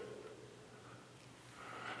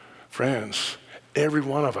 Friends, every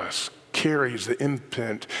one of us carries the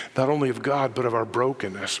imprint not only of God but of our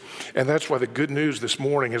brokenness. And that's why the good news this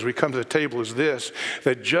morning as we come to the table is this,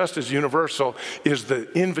 that just as universal is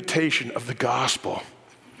the invitation of the gospel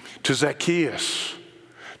to Zacchaeus,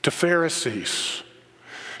 to Pharisees,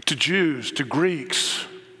 to Jews, to Greeks,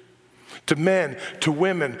 to men, to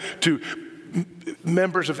women, to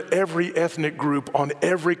members of every ethnic group on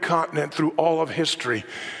every continent through all of history.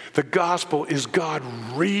 The gospel is God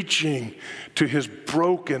reaching to his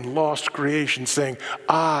broken, lost creation, saying,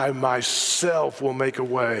 I myself will make a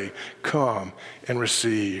way. Come and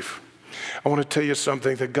receive. I want to tell you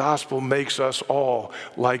something. The gospel makes us all,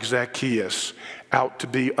 like Zacchaeus, out to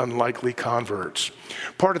be unlikely converts.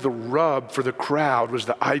 Part of the rub for the crowd was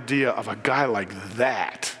the idea of a guy like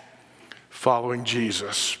that following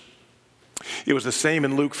Jesus. It was the same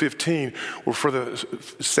in Luke 15, where for the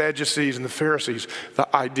Sadducees and the Pharisees,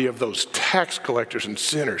 the idea of those tax collectors and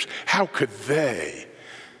sinners, how could they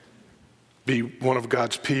be one of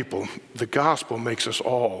God's people? The gospel makes us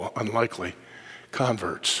all unlikely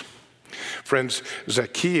converts. Friends,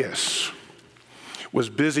 Zacchaeus was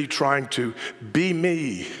busy trying to be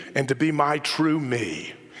me and to be my true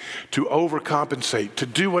me, to overcompensate, to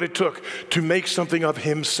do what it took to make something of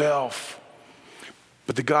himself.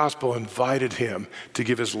 But the gospel invited him to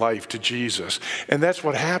give his life to Jesus. And that's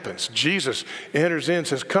what happens. Jesus enters in and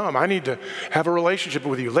says, come, I need to have a relationship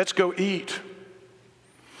with you. Let's go eat.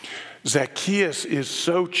 Zacchaeus is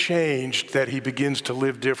so changed that he begins to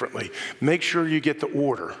live differently. Make sure you get the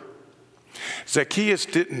order. Zacchaeus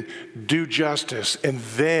didn't do justice and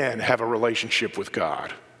then have a relationship with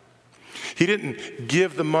God. He didn't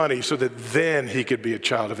give the money so that then he could be a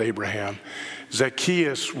child of Abraham.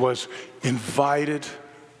 Zacchaeus was invited,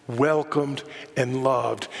 welcomed, and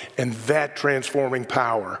loved, and that transforming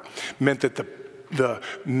power meant that the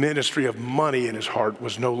ministry of money in his heart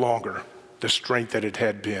was no longer the strength that it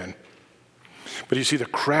had been. But you see, the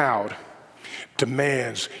crowd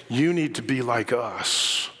demands, you need to be like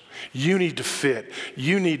us. You need to fit.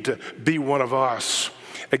 You need to be one of us.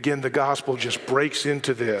 Again, the gospel just breaks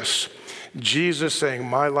into this. Jesus saying,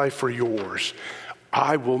 my life for yours.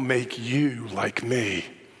 I will make you like me.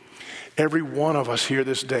 Every one of us here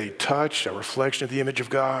this day, touched, a reflection of the image of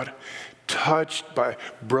God, touched by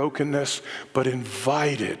brokenness, but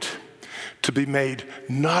invited to be made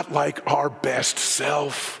not like our best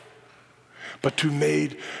self, but to be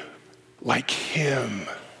made like him.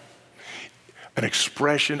 An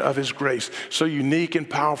expression of his grace, so unique and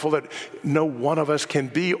powerful that no one of us can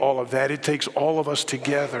be all of that. It takes all of us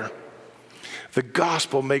together. The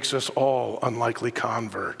gospel makes us all unlikely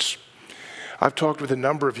converts. I've talked with a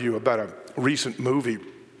number of you about a recent movie,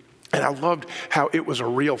 and I loved how it was a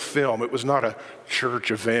real film. It was not a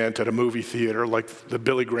church event at a movie theater like the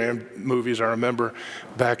Billy Graham movies I remember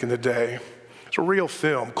back in the day. It's a real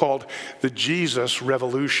film called The Jesus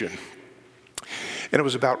Revolution. And it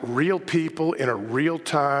was about real people in a real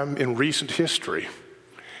time in recent history.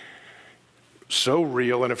 So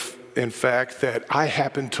real, and in fact, that I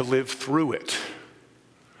happened to live through it.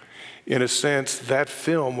 In a sense, that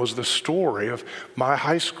film was the story of my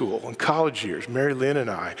high school and college years, Mary Lynn and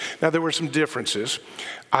I. Now, there were some differences.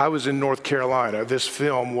 I was in North Carolina. This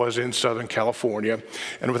film was in Southern California.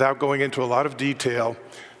 And without going into a lot of detail,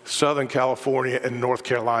 Southern California and North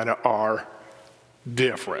Carolina are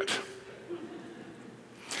different.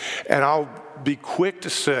 And I'll be quick to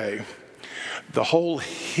say the whole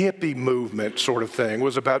hippie movement sort of thing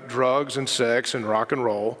was about drugs and sex and rock and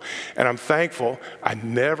roll. And I'm thankful I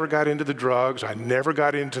never got into the drugs. I never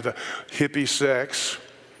got into the hippie sex.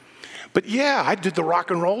 But yeah, I did the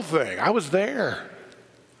rock and roll thing. I was there.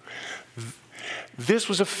 This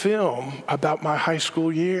was a film about my high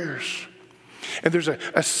school years. And there's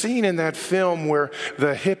a scene in that film where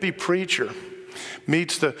the hippie preacher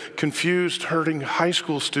meets the confused, hurting high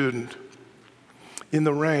school student in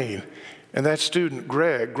the rain. And that student,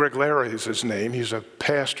 Greg Larry is his name. He's a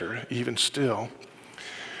pastor, even still.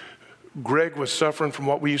 Greg was suffering from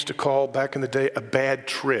what we used to call back in the day a bad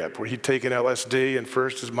trip, where he'd taken LSD and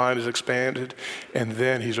first his mind is expanded and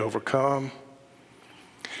then he's overcome.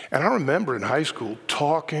 And I remember in high school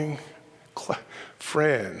talking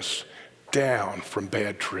friends down from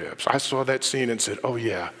bad trips. I saw that scene and said, oh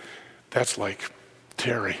yeah, that's like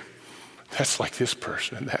Terry. That's like this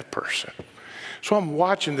person and that person. So I'm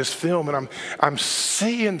watching this film and I'm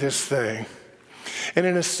seeing this thing. And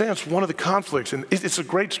in a sense, one of the conflicts, and it's a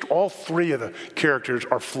great, all three of the characters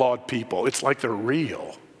are flawed people. It's like they're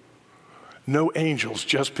real. No angels,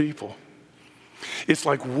 just people. It's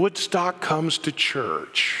like Woodstock comes to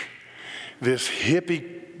church. This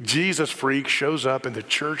hippie Jesus freak shows up and the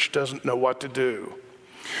church doesn't know what to do.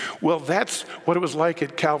 Well, that's what it was like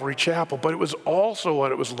at Calvary Chapel, but it was also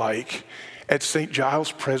what it was like at St.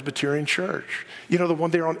 Giles Presbyterian Church. You know, the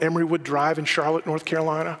one there on Emerywood Drive in Charlotte, North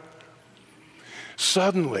Carolina?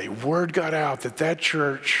 Suddenly, word got out that that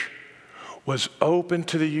church was open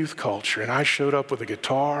to the youth culture, and I showed up with a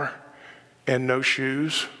guitar and no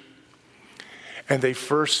shoes. And they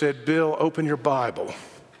first said, Bill, open your Bible.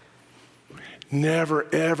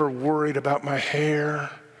 Never, ever worried about my hair.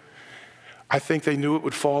 I think they knew it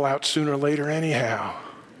would fall out sooner or later anyhow.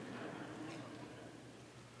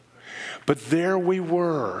 But there we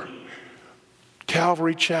were,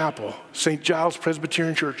 Calvary Chapel, St. Giles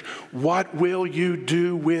Presbyterian Church. What will you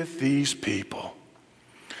do with these people?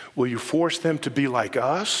 Will you force them to be like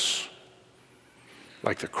us?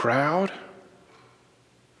 Like the crowd?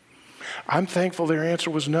 I'm thankful their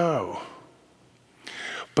answer was no.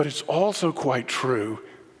 But it's also quite true.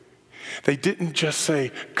 They didn't just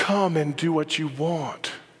say, come and do what you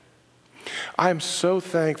want. I'm so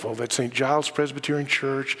thankful that St. Giles Presbyterian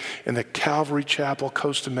Church and the Calvary Chapel,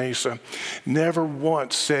 Costa Mesa, never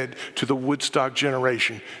once said to the Woodstock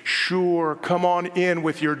generation, sure, come on in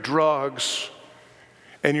with your drugs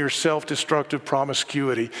and your self-destructive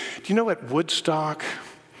promiscuity. Do you know at Woodstock,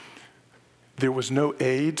 there was no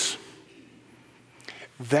AIDS?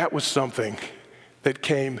 That was something that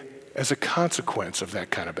came as a consequence of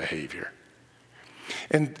that kind of behavior.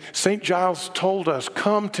 And St. Giles told us,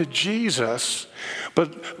 come to Jesus,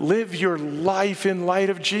 but live your life in light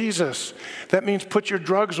of Jesus. That means put your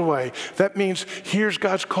drugs away. That means here's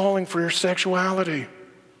God's calling for your sexuality.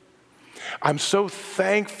 I'm so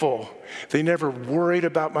thankful they never worried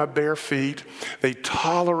about my bare feet. They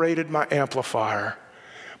tolerated my amplifier,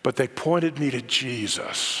 but they pointed me to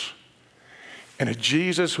Jesus, and a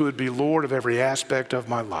Jesus who would be Lord of every aspect of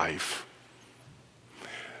my life.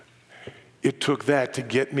 It took that to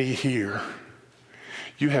get me here.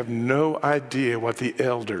 You have no idea what the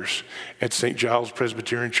elders at St. Giles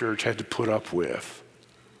Presbyterian Church had to put up with.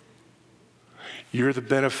 You're the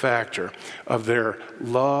benefactor of their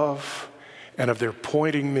love and of their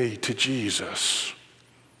pointing me to Jesus.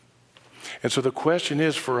 And so the question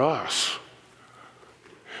is for us,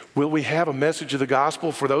 will we have a message of the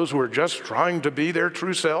gospel for those who are just trying to be their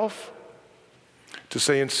true self? To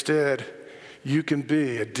say instead, you can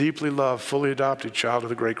be a deeply loved, fully adopted child of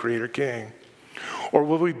the great Creator King. Or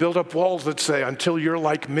will we build up walls that say, until you're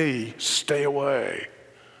like me, stay away?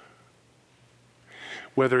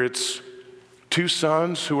 Whether it's two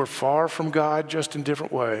sons who are far from God just in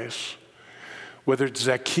different ways, whether it's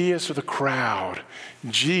Zacchaeus or the crowd,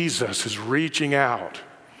 Jesus is reaching out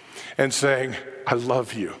and saying, I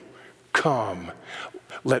love you. Come,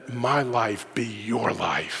 let my life be your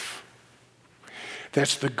life.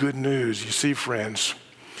 That's the good news. You see, friends,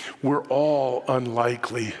 we're all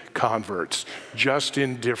unlikely converts, just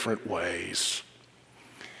in different ways.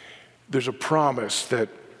 There's a promise that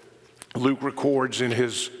Luke records in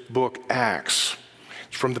his book, Acts.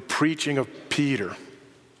 It's from the preaching of Peter.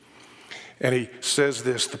 And he says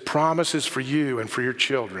this, the promise is for you and for your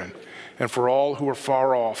children and for all who are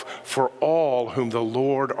far off, for all whom the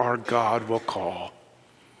Lord our God will call.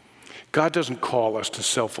 God doesn't call us to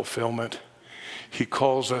self-fulfillment. He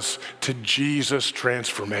calls us to Jesus'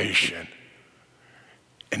 transformation.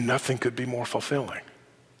 And nothing could be more fulfilling.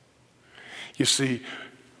 You see,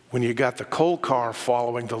 when you got the coal car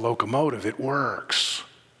following the locomotive, it works.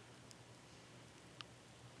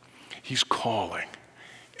 He's calling,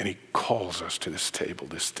 and he calls us to this table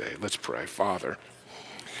this day. Let's pray. Father,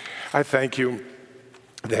 I thank you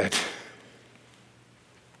that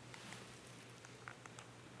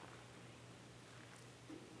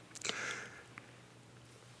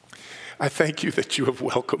you have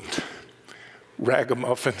welcomed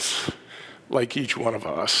ragamuffins like each one of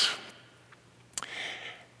us.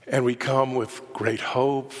 And we come with great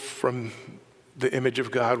hope from the image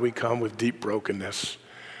of God. We come with deep brokenness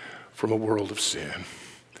from a world of sin.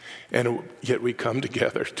 And yet we come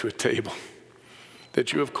together to a table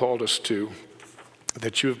that you have called us to,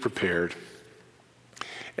 that you have prepared,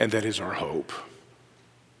 and that is our hope.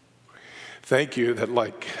 Thank you that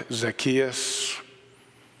like Zacchaeus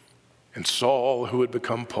and Saul, who had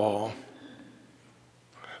become Paul,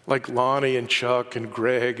 like Lonnie and Chuck and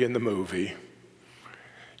Greg in the movie,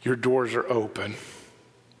 your doors are open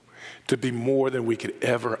to be more than we could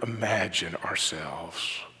ever imagine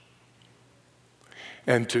ourselves,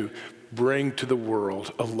 and to bring to the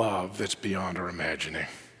world a love that's beyond our imagining.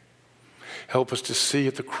 Help us to see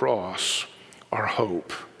at the cross our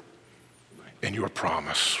hope and your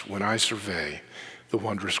promise when I survey the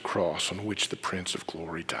wondrous cross on which the Prince of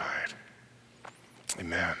Glory died.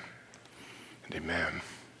 Amen and amen.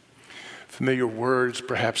 Familiar words,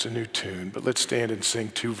 perhaps a new tune, but let's stand and sing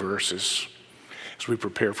two verses as we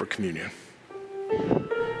prepare for communion.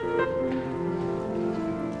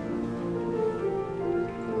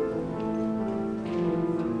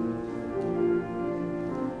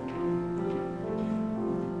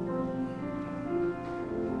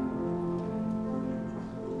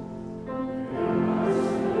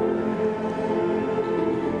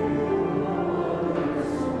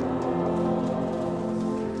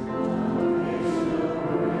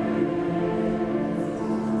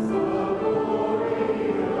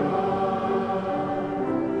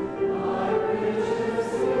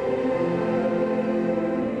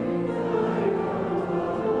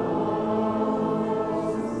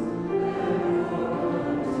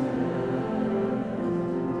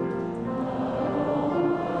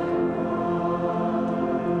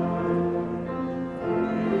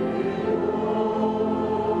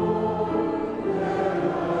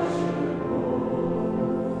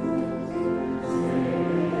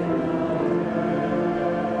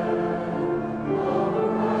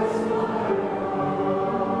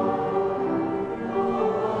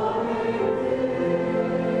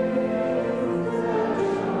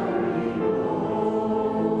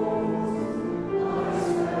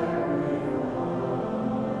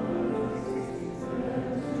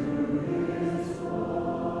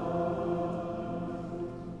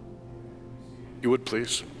 would,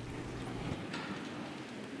 please.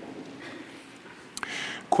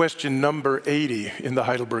 Question number 80 in the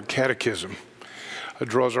Heidelberg Catechism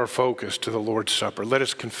draws our focus to the Lord's Supper. Let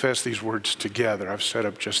us confess these words together. I've set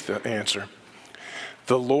up just the answer.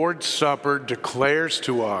 The Lord's Supper declares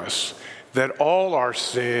to us that all our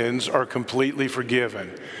sins are completely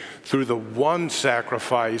forgiven through the one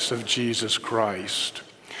sacrifice of Jesus Christ,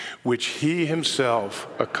 which he himself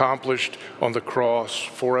accomplished on the cross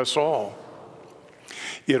for us all.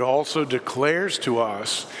 It also declares to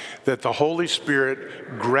us that the Holy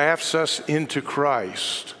Spirit grafts us into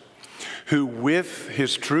Christ, who with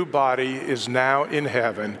his true body is now in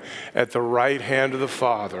heaven at the right hand of the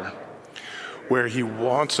Father, where he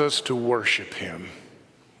wants us to worship him.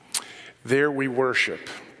 There we worship.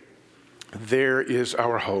 There is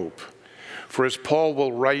our hope. For as Paul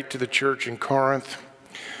will write to the church in Corinth,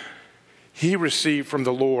 he received from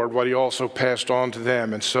the Lord what he also passed on to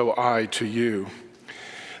them, and so I to you.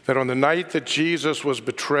 That on the night that Jesus was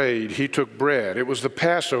betrayed, he took bread. It was the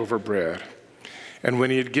Passover bread. And when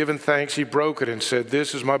he had given thanks, he broke it and said,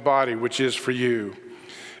 "This is my body, which is for you.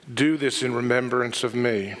 Do this in remembrance of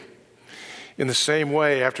me." In the same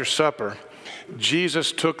way, after supper,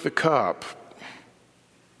 Jesus took the cup.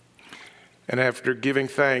 And after giving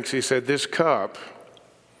thanks, he said, "This cup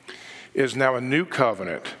is now a new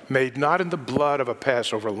covenant, made not in the blood of a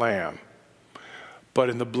Passover lamb, but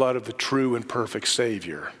in the blood of the true and perfect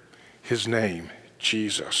Savior, his name,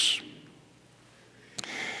 Jesus."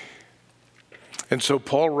 And so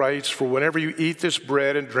Paul writes, "For whenever you eat this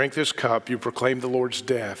bread and drink this cup, you proclaim the Lord's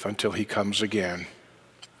death until he comes again."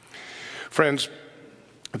 Friends,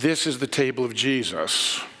 this is the table of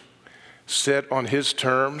Jesus, set on his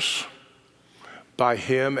terms, by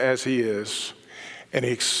him as he is, and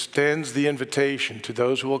he extends the invitation to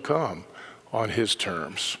those who will come on his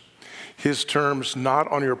terms. His terms not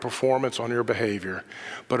on your performance, on your behavior,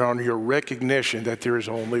 but on your recognition that there is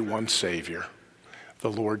only one Savior,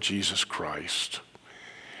 the Lord Jesus Christ.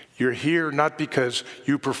 You're here not because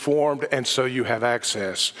you performed and so you have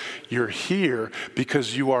access. You're here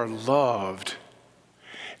because you are loved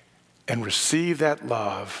and receive that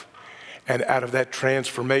love, and out of that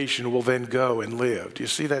transformation will then go and live. Do you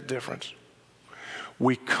see that difference?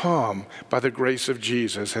 We come by the grace of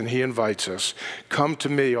Jesus, and he invites us, "Come to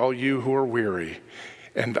me, all you who are weary,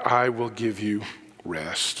 and I will give you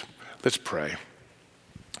rest." Let's pray.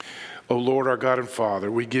 O Lord, our God and Father,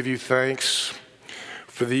 we give you thanks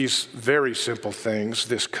for these very simple things,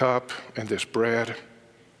 this cup and this bread.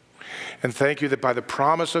 And thank you that by the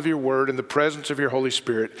promise of your word and the presence of your Holy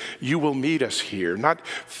Spirit, you will meet us here, not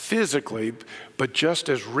physically, but just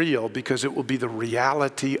as real, because it will be the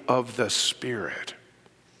reality of the Spirit.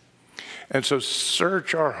 And so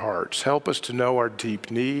search our hearts, help us to know our deep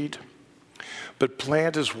need, but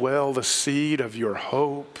plant as well the seed of your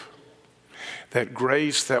hope, that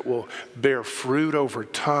grace that will bear fruit over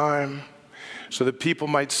time, so that people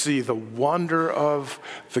might see the wonder of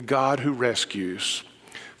the God who rescues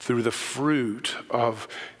through the fruit of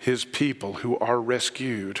his people who are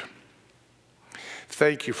rescued.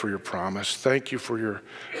 Thank you for your promise. Thank you for your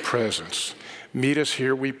presence. Meet us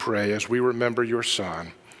here, we pray, as we remember your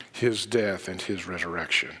Son, his death and his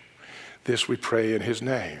resurrection. This we pray in his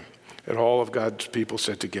name. And all of God's people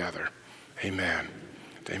said together, amen.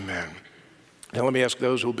 Amen. Now let me ask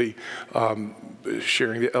those who will be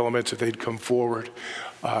sharing the elements if they'd come forward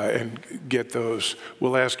and get those.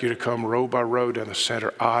 We'll ask you to come row by row down the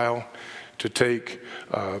center aisle to take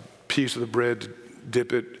a piece of the bread,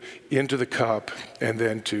 dip it into the cup, and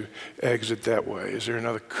then to exit that way. Is there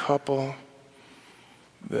another couple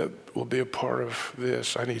that will be a part of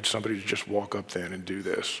this? I need somebody to just walk up then and do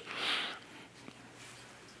this.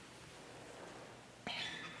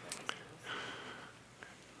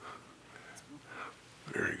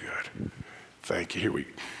 Very good. Thank you. Here we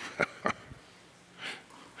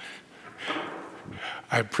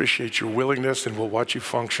I appreciate your willingness, and will watch you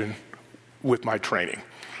function with my training.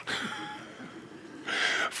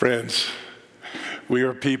 Friends, we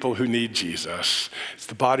are people who need Jesus. It's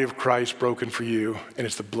the body of Christ broken for you, and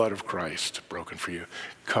it's the blood of Christ broken for you.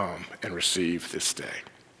 Come and receive this day.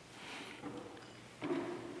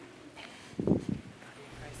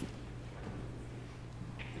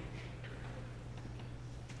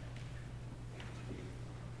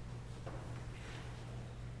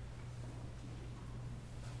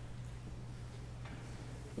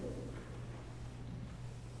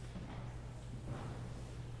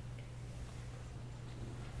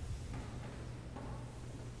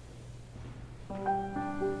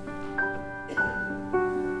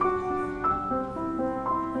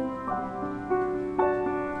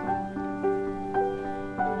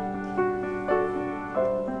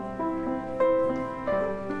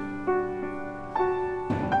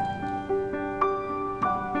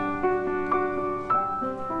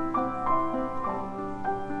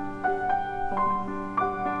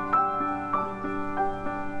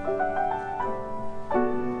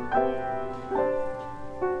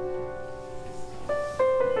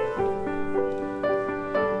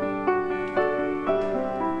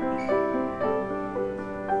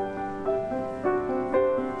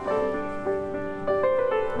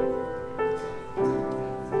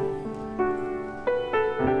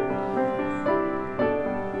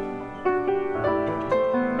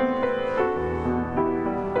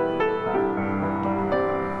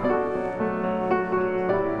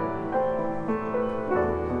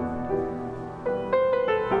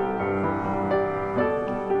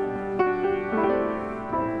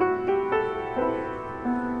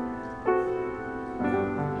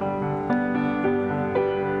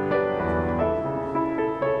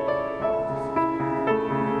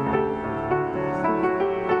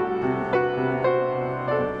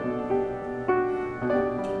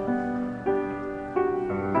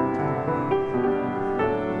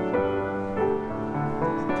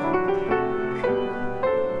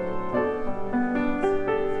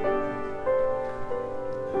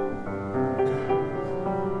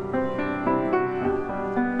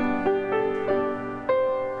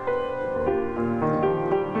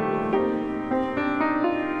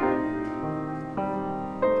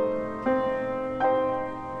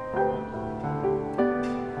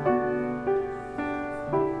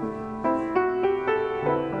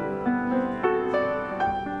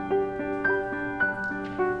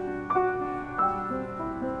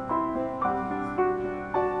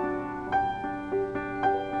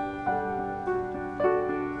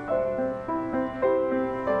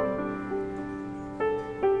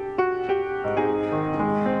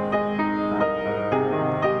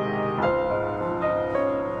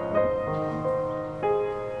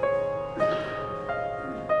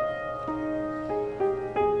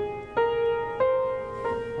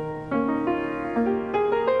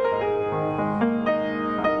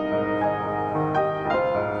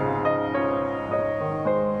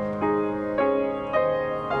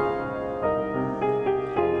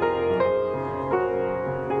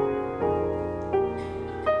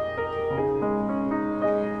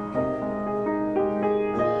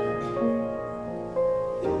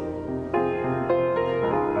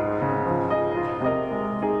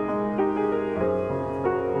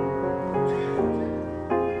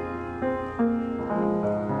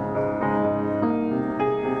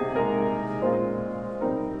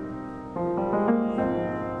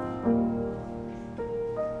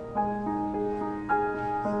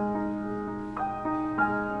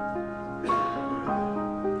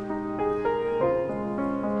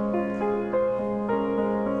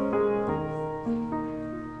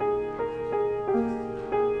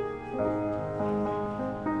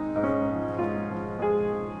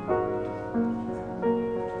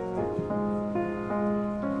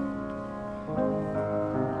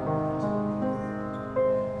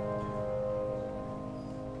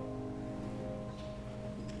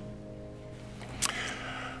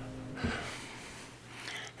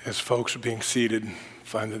 As folks are being seated,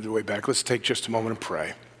 finding their way back, let's take just a moment and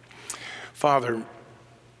pray. Father,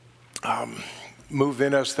 move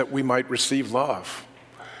in us that we might receive love,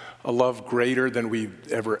 a love greater than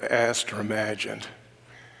we've ever asked or imagined.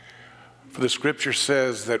 For the scripture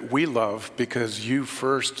says that we love because you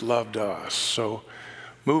first loved us. So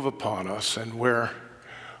move upon us, and where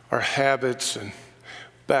our habits and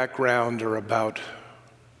background are about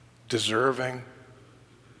deserving,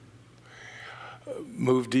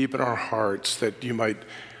 move deep in our hearts that you might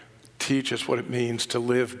teach us what it means to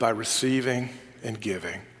live by receiving and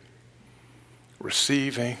giving.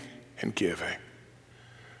 Receiving and giving.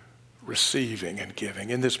 Receiving and giving.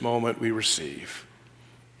 In this moment, we receive.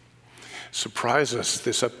 Surprise us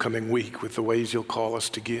this upcoming week with the ways you'll call us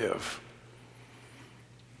to give.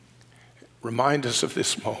 Remind us of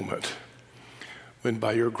this moment when,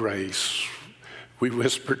 by your grace, we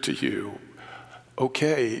whisper to you,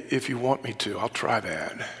 okay, if you want me to, I'll try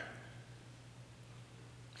that.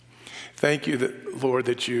 Thank you, Lord,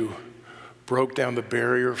 that you broke down the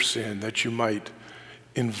barrier of sin, that you might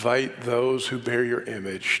invite those who bear your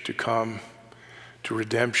image to come to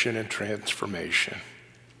redemption and transformation.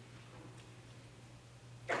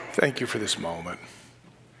 Thank you for this moment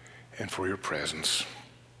and for your presence.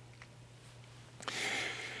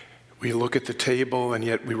 We look at the table, and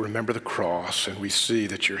yet we remember the cross, and we see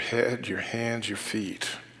that your head, your hands, your feet,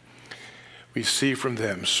 we see from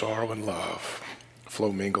them sorrow and love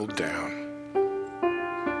flow mingled down.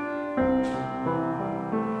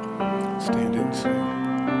 Stand and sing.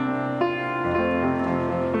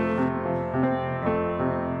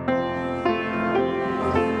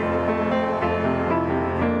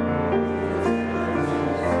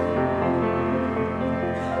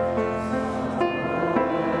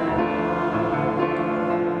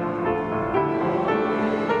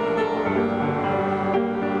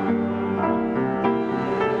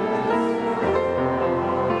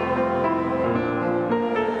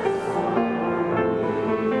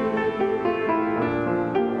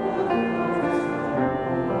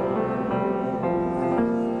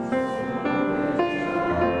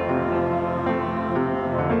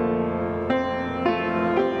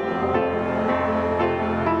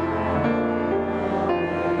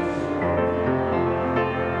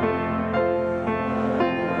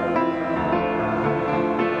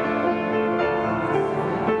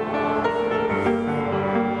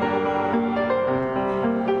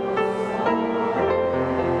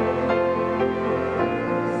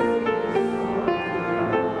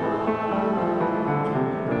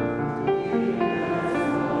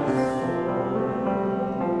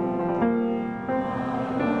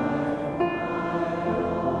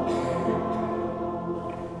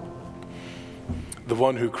 The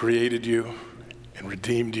one who created you and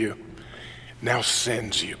redeemed you now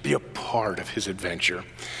sends you. Be a part of his adventure.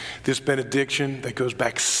 This benediction that goes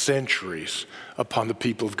back centuries upon the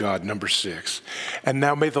people of God, number 6. And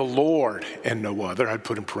now may the Lord, and no other, I'd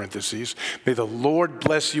put in parentheses, may the Lord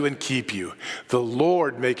bless you and keep you. The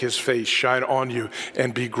Lord make his face shine on you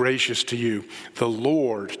and be gracious to you. The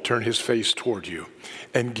Lord turn his face toward you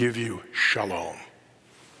and give you shalom.